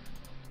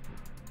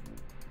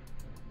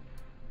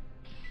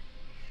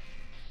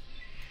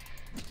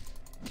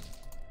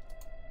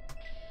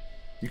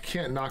 You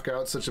can't knock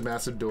out such a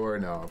massive door.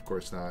 No, of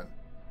course not.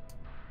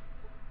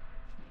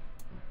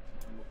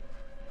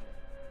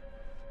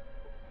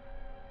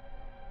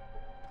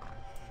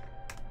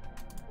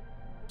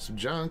 Some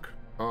junk.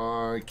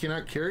 I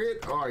cannot carry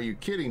it? Oh, are you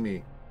kidding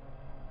me?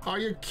 Are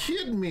you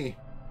kidding me?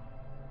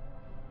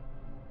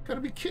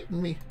 Gotta be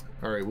kidding me.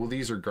 All right, well,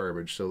 these are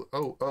garbage. So,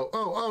 oh,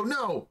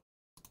 no!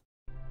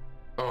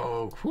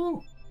 Oh,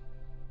 whew.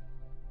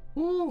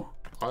 Whew.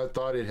 I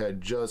thought it had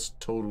just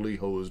totally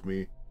hosed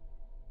me.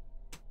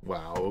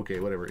 Wow, okay,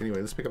 whatever. Anyway,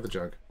 let's pick up the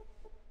junk.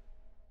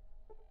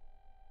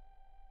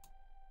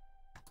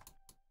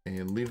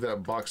 And leave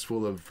that box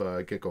full of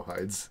gecko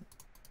hides.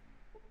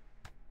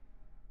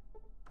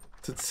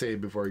 Let's save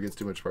before it gets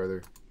too much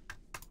farther.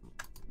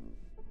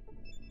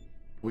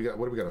 We got,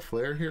 what do we got, a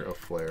flare here? A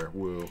flare,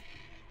 woo.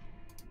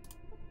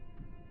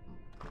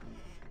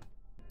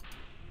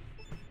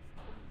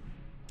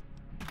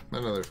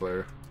 Another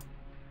flare.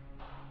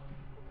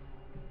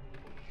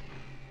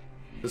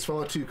 Does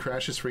Fallout 2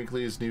 crash as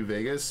frankly as New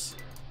Vegas?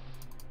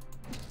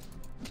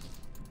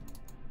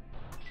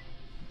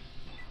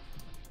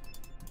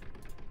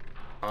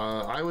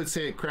 I would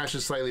say it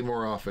crashes slightly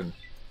more often.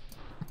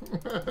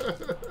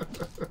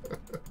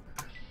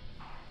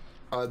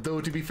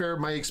 Though, to be fair,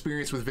 my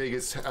experience with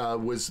Vegas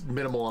was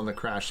minimal on the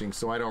crashing,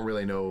 so I don't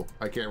really know.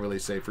 I can't really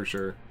say for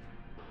sure.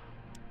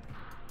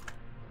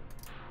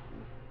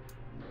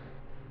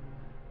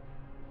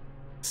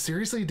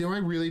 Seriously, do I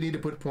really need to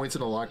put points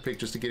in a lockpick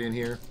just to get in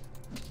here?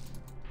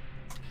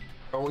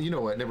 Oh, you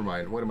know what? Never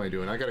mind. What am I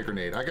doing? I got a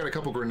grenade. I got a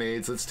couple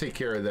grenades. Let's take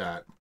care of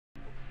that.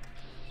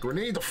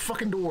 Grenade the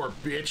fucking door,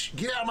 bitch!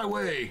 Get out of my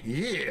way!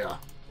 Yeah!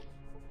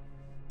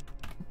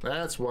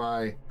 That's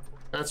why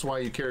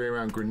you carry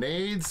around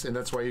grenades, and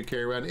that's why you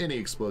carry around any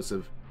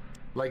explosive.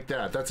 Like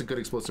that. That's a good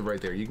explosive right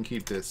there. You can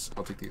keep this.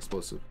 I'll take the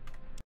explosive.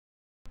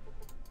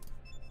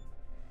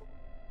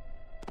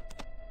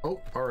 Oh,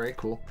 alright,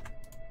 cool.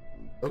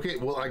 Okay,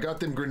 well, I got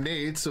them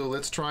grenades, so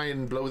let's try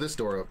and blow this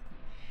door up.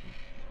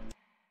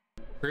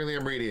 Apparently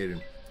I'm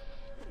radiated.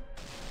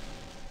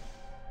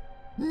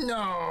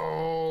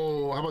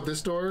 No! How about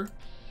this door?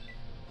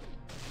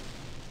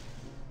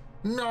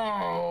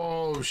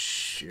 No!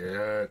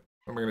 Shit.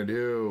 What am I gonna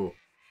do?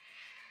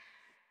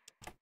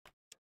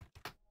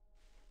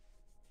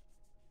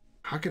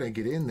 How can I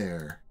get in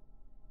there?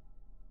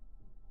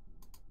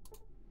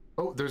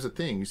 Oh, there's a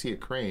thing. You see a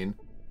crane.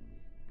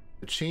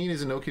 The chain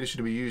is in no condition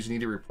to be used. You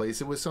need to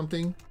replace it with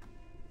something?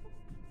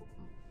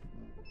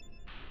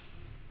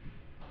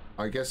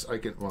 I guess I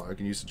can, well, I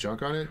can use the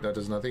junk on it? That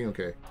does nothing?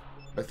 Okay.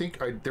 I think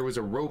there was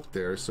a rope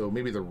there, so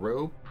maybe the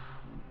rope?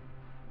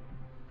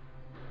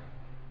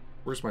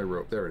 Where's my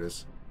rope? There it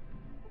is.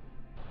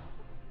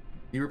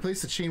 You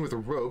replace the chain with a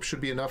rope,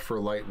 should be enough for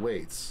light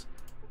weights.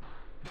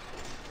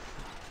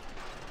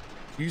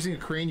 Using a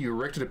crane, you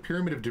erected a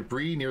pyramid of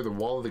debris near the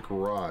wall of the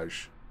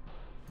garage.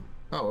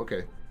 Oh,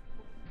 okay.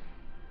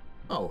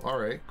 Oh,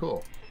 alright,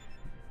 cool.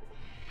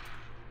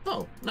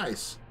 Oh,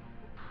 nice.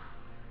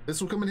 This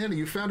will come in handy.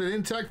 You found an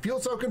intact fuel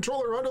cell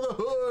controller under the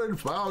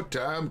hood. About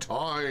damn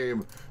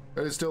time.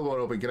 That is still won't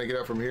open. Can I get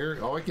out from here?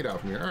 Oh, I can get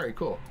out from here. Alright,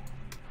 cool.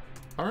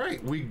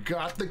 Alright, we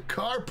got the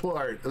car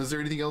part. Is there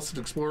anything else to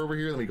explore over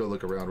here? Let me go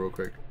look around real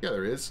quick. Yeah,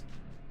 there is.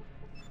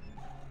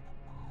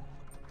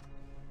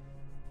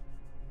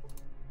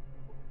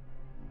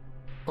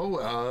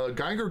 Oh,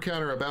 Geiger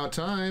counter, about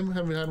time.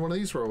 Haven't had one of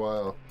these for a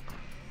while.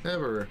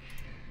 Ever.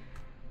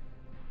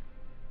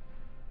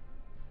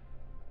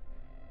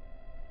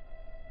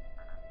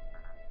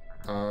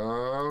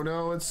 Oh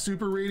no, it's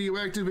super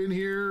radioactive in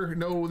here.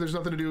 No, there's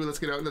nothing to do. Let's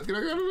get out. Let's get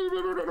out. No,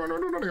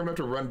 I'm gonna have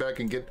to run back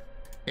and get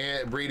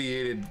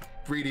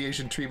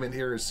radiation treatment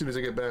here as soon as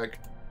I get back.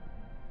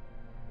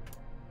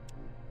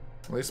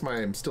 At least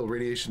I'm still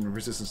radiation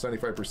resistance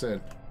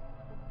 95%.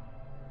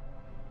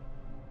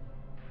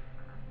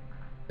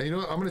 And you know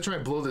what? I'm gonna try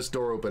and blow this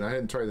door open. I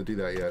hadn't tried to do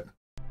that yet.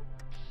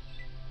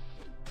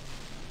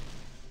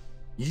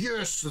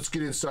 Yes! Let's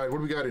get inside. What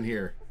do we got in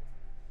here?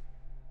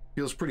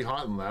 Feels pretty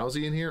hot and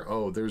lousy in here.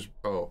 Oh, there's...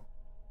 Oh.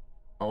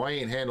 Oh, I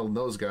ain't handling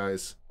those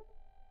guys.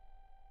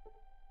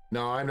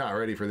 No, I'm not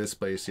ready for this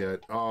place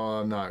yet.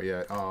 Oh, I'm not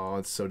yet. Oh,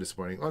 it's so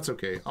disappointing. Well, that's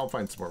okay. I'll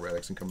find some more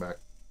relics and come back.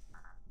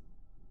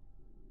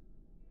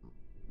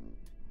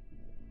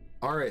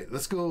 Alright,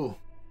 let's go.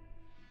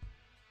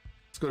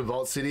 Let's go to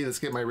Vault City. Let's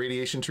get my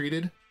radiation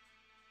treated.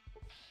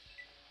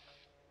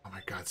 Oh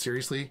my god,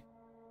 seriously?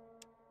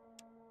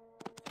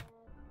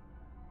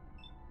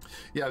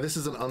 Yeah, this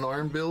is an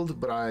unarmed build,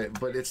 but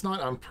it's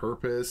not on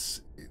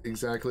purpose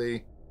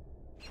exactly.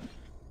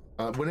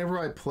 Whenever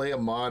I play a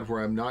mod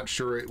where I'm not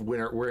sure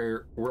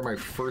where my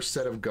first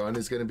set of gun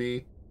is going to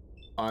be,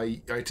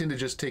 I tend to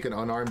just take an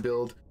unarmed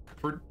build.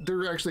 There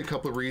are actually a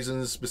couple of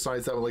reasons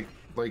besides that.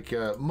 Like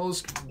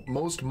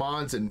most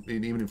mods and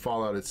even in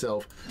Fallout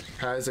itself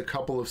has a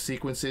couple of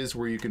sequences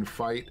where you can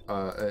fight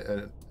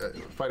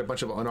fight a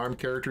bunch of unarmed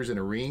characters in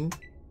a ring,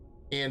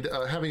 and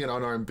having an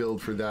unarmed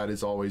build for that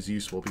is always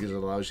useful because it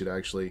allows you to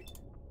actually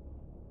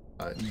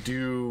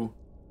do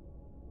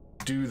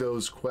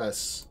those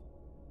quests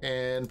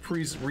and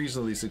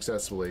reasonably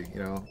successfully, you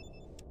know,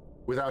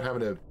 without having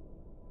to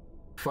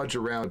fudge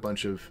around a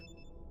bunch of...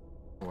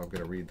 Oh, I'm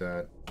gonna read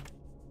that.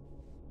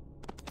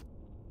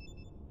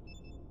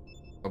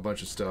 A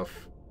bunch of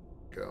stuff.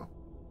 Go.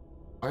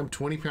 I'm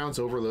 20 pounds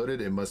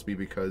overloaded. It must be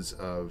because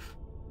of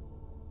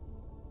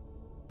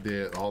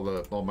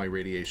all my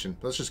radiation.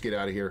 Let's just get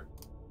out of here.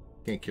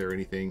 Can't carry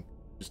anything.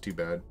 Just too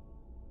bad.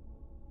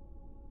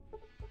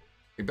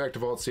 Get back to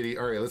Vault City.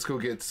 All right, let's go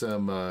get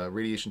some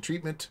radiation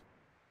treatment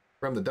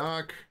from the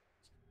dock.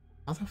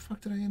 How the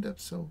fuck did I end up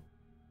so...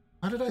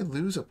 How did I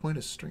lose a point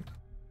of strength?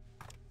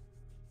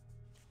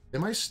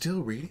 Am I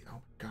still reading?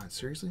 Oh my god,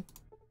 seriously?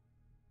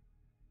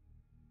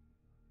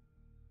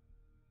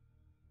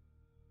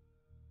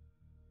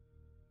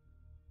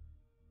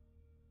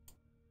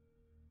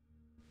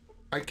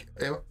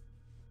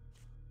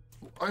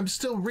 I'm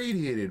still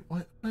radiated.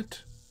 What?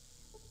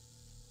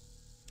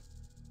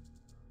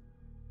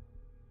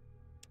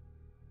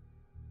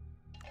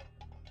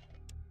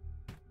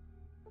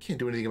 Can't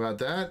do anything about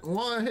that.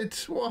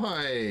 What?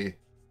 Why?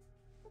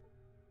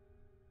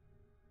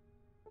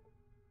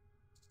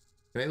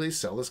 Can I at least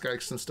sell this guy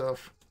some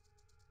stuff?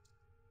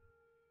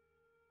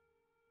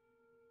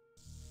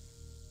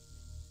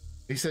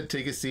 He said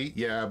take a seat.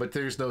 Yeah, but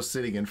there's no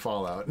sitting in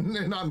Fallout.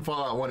 Not in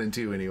Fallout 1 and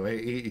 2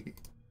 anyway.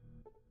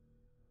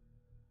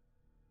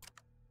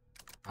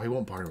 Oh, he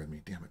won't barter with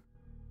me, damn it.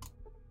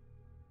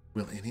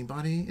 Will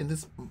anybody in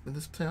this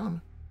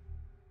town?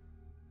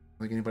 I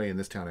think anybody in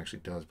this town actually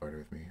does barter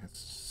with me. That's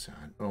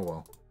sad. Oh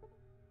well.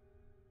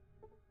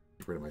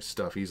 Get rid of my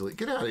stuff easily.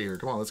 Get out of here.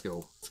 Come on, let's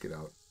go. Let's get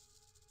out.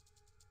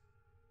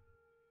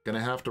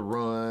 Gonna have to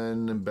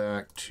run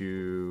back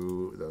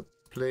to the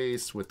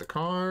place with the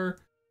car.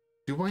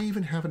 Do I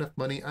even have enough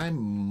money? I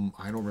don't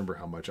remember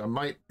how much. I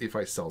might, if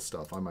I sell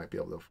stuff, I might be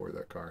able to afford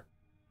that car.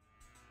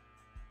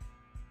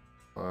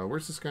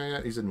 Where's this guy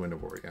at? He's in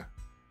Windowore, yeah.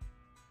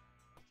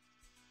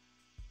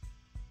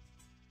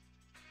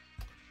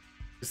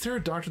 Is there a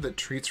doctor that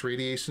treats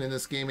radiation in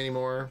this game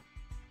anymore?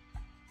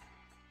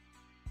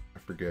 I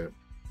forget.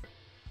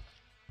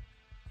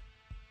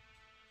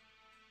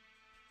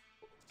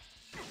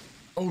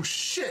 Oh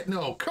shit,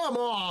 no, come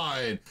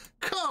on!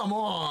 Come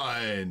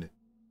on!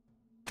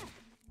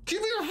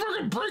 Give me a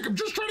fucking break, I'm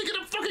just trying to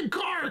get a fucking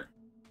car!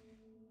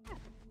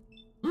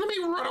 Let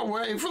me run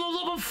away, for the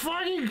love of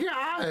fucking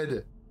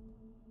God!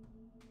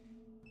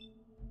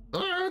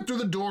 Through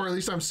the door, at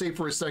least I'm safe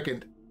for a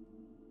second.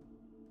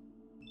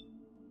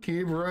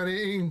 Keep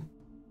running.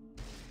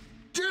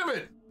 Damn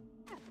it!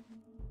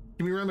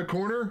 Get me around the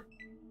corner?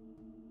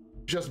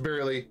 Just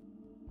barely.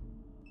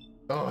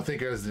 Oh, I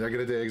think I got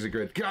the exit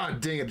grid. God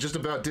dang it, just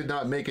about did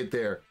not make it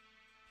there.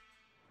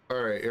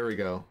 Alright, here we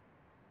go.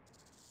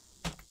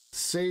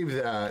 Save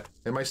that.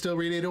 Am I still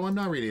radiated? Oh, I'm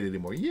not radiated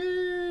anymore.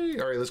 Yay!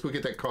 Alright, let's go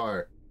get that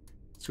car.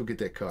 Let's go get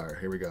that car.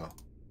 Here we go.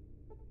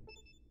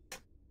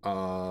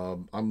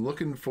 I'm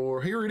looking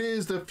for... Here it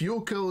is, the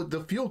fuel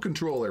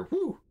controller.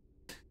 Woo!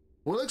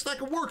 Well, it looks like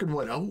a working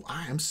one. Oh,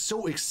 I am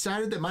so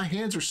excited that my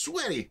hands are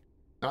sweaty.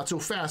 Not so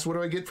fast. What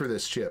do I get for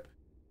this chip?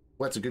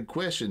 Well, that's a good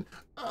question.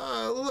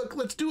 Look,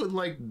 let's do it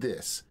like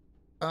this.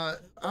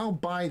 I'll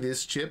buy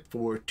this chip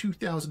for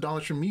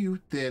 $2,000 from you,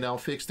 then I'll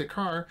fix the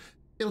car.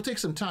 It'll take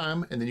some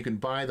time, and then you can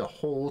buy the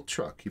whole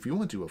truck, if you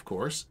want to, of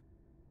course.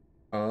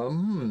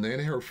 And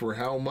here for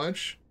how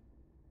much?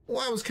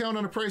 Well, I was counting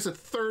on a price of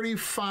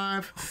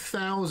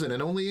 $35,000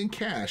 and only in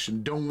cash.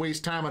 And don't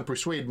waste time on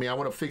persuading me. I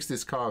want to fix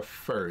this car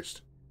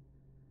first.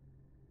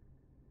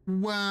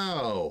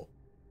 Wow.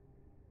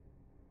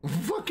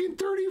 Fucking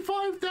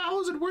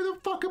 $35,000. Where the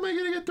fuck am I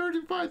gonna get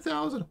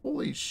 $35,000?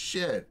 Holy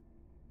shit.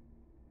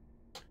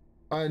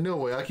 No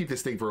way. I'll keep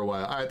this thing for a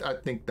while. I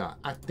think not.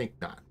 I think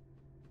not.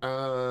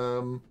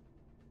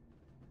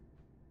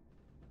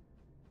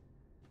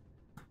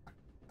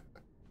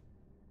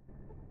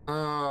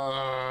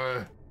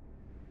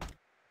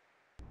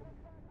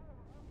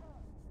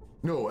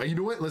 No, you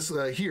know what? Let's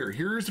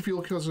here's the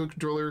fuel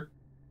controller.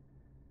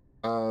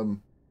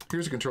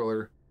 Here's a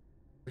controller.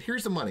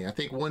 Here's the money. I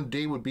think one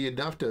day would be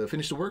enough to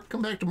finish the work.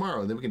 Come back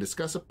tomorrow and then we can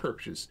discuss a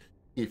purchase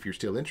if you're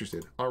still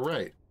interested. All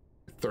right.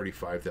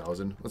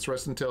 35,000. Let's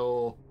rest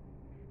until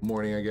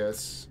morning, I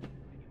guess.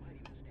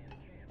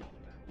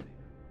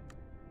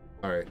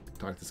 All right,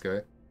 talk to this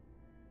guy.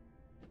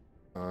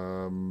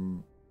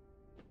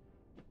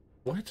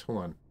 What? Hold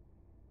on.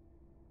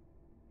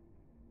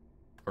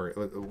 All right,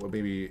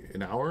 maybe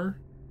an hour?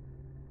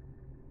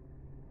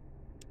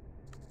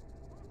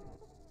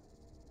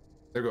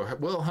 There we go.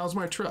 Well, how's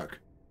my truck?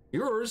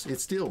 Yours?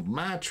 It's still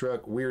my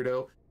truck,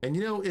 weirdo. And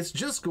you know, it's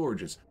just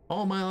gorgeous.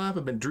 All my life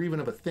I've been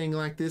dreaming of a thing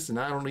like this, and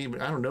I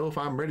don't know if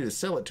I'm ready to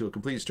sell it to a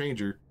complete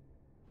stranger.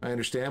 I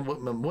understand.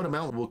 What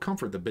amount will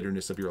comfort the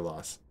bitterness of your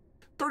loss?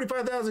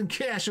 35,000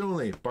 cash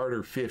only.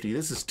 Barter 50.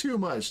 This is too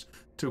much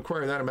to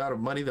acquire that amount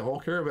of money. The whole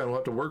caravan will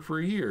have to work for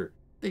a year.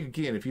 Think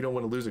again if you don't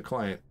want to lose a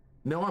client.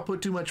 No, I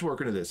put too much work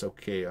into this.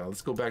 Okay,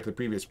 let's go back to the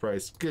previous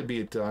price. Could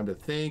be a time to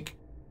think.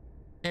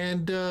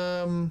 And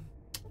can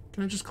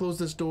I just close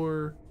this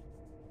door?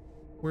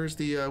 Where's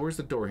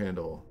the door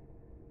handle?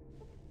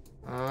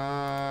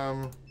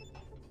 Not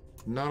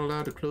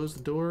allowed to close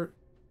the door.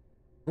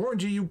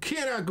 Warned you, you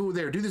cannot go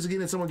there. Do this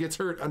again and someone gets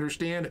hurt.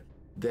 Understand?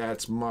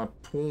 That's my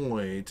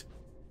point.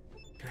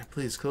 Can I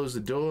please close the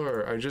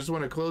door? I just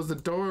want to close the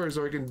door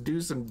so I can do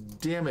some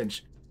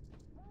damage.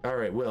 All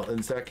right, well,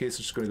 in that case,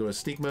 I'm just going to go in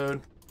sneak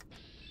mode.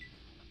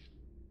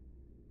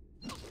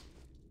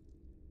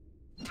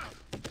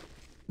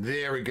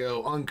 There we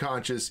go.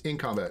 Unconscious in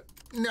combat.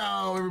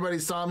 No, everybody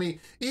saw me.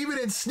 Even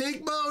in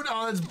sneak mode?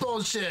 Oh, that's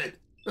bullshit.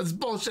 That's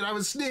bullshit. I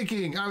was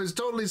sneaking. I was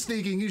totally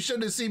sneaking. You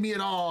shouldn't have seen me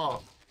at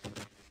all.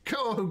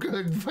 Go,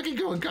 good. Fucking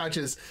go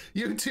unconscious.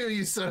 You too,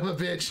 you son of a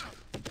bitch.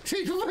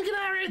 Take a look at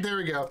that right. There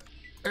we go.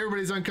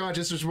 Everybody's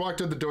unconscious. Just walk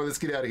to the door. Let's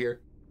get out of here.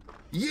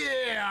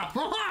 Yeah.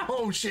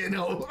 Oh, shit,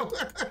 no.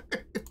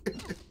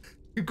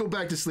 You go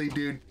back to sleep,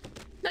 dude.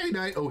 Nighty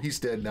night. Oh, he's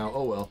dead now.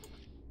 Oh, well.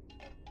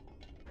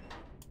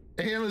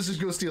 And let's just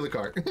go steal the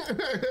car.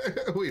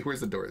 Wait, where's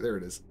the door? There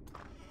it is.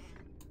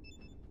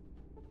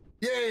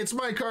 Yay, it's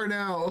my car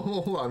now.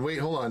 Oh, hold on, wait,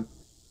 hold on.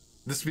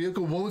 This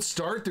vehicle won't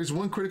start. There's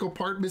one critical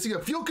part missing, a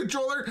fuel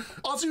controller.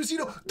 Also, you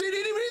know, they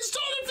didn't even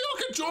install the fuel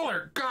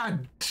controller.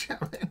 God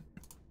damn it.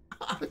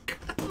 Oh, God,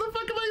 how the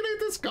fuck am I gonna get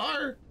this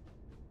car?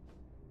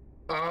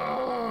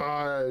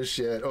 Oh,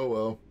 shit. Oh,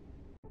 well.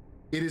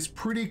 It is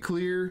pretty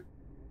clear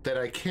that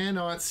I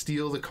cannot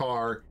steal the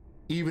car,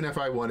 even if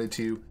I wanted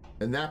to.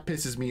 And that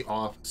pisses me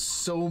off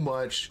so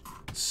much,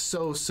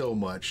 so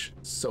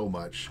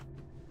much.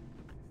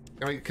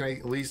 I mean, can I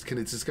at least,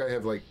 does this guy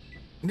have like,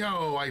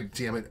 no,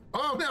 damn it.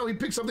 Oh no, he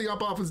picked something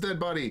up off his dead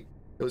body.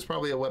 It was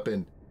probably a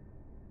weapon.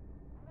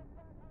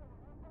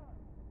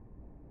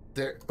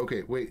 There,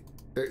 okay, wait,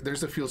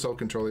 there's the fuel cell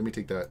controller, let me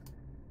take that.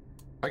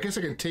 I guess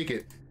I can take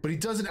it, but he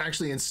doesn't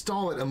actually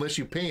install it unless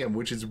you pay him,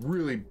 which is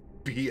really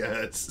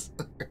BS.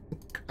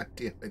 God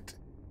damn it.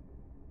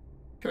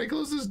 Can I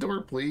close this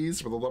door, please?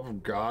 For the love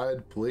of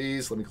God,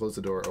 please. Let me close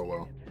the door. Oh,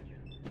 well.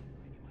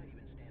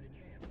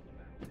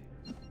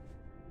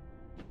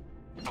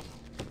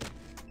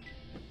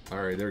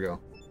 All right, there we go.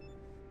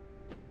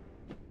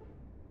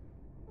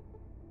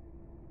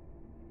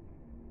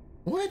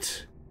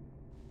 What?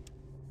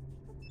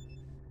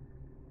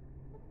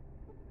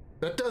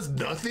 That does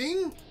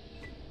nothing?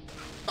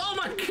 Oh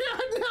my God,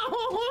 no!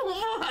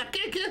 I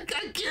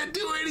can't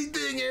do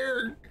anything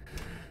here.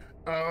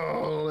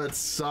 Oh, that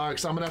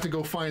sucks. I'm gonna have to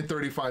go find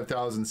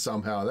 35,000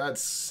 somehow. That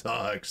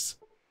sucks.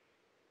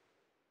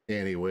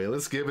 Anyway,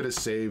 let's give it a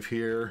save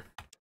here.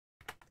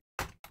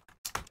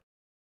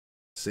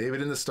 Save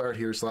it in the start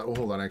here slot. Oh,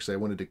 hold on. Actually, I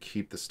wanted to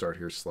keep the start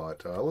here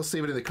slot. Let's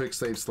save it in the quick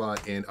save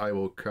slot, and I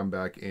will come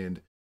back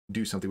and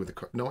do something with the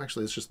car. No,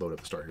 actually, let's just load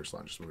up the start here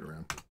slot. Just move it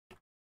around.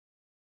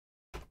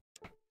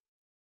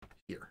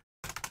 Here.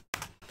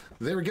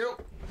 There we go.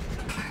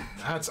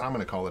 I'm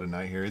gonna call it a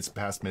night here. It's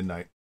past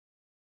midnight.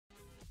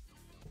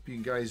 Hope you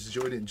guys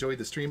enjoyed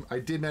the stream. I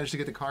did manage to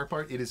get the car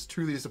part. It is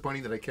truly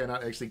disappointing that I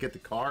cannot actually get the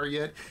car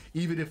yet.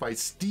 Even if I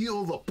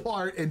steal the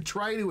part and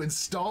try to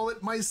install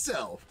it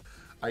myself,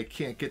 I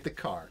can't get the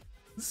car.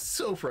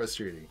 So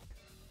frustrating.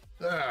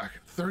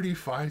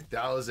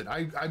 35,000.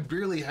 I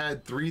barely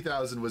had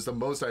 3,000 was the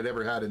most I'd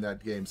ever had in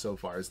that game so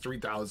far. It's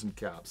 3,000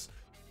 caps.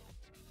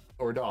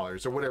 Or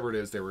dollars, or whatever it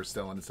is they were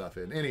selling stuff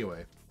in.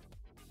 Anyway.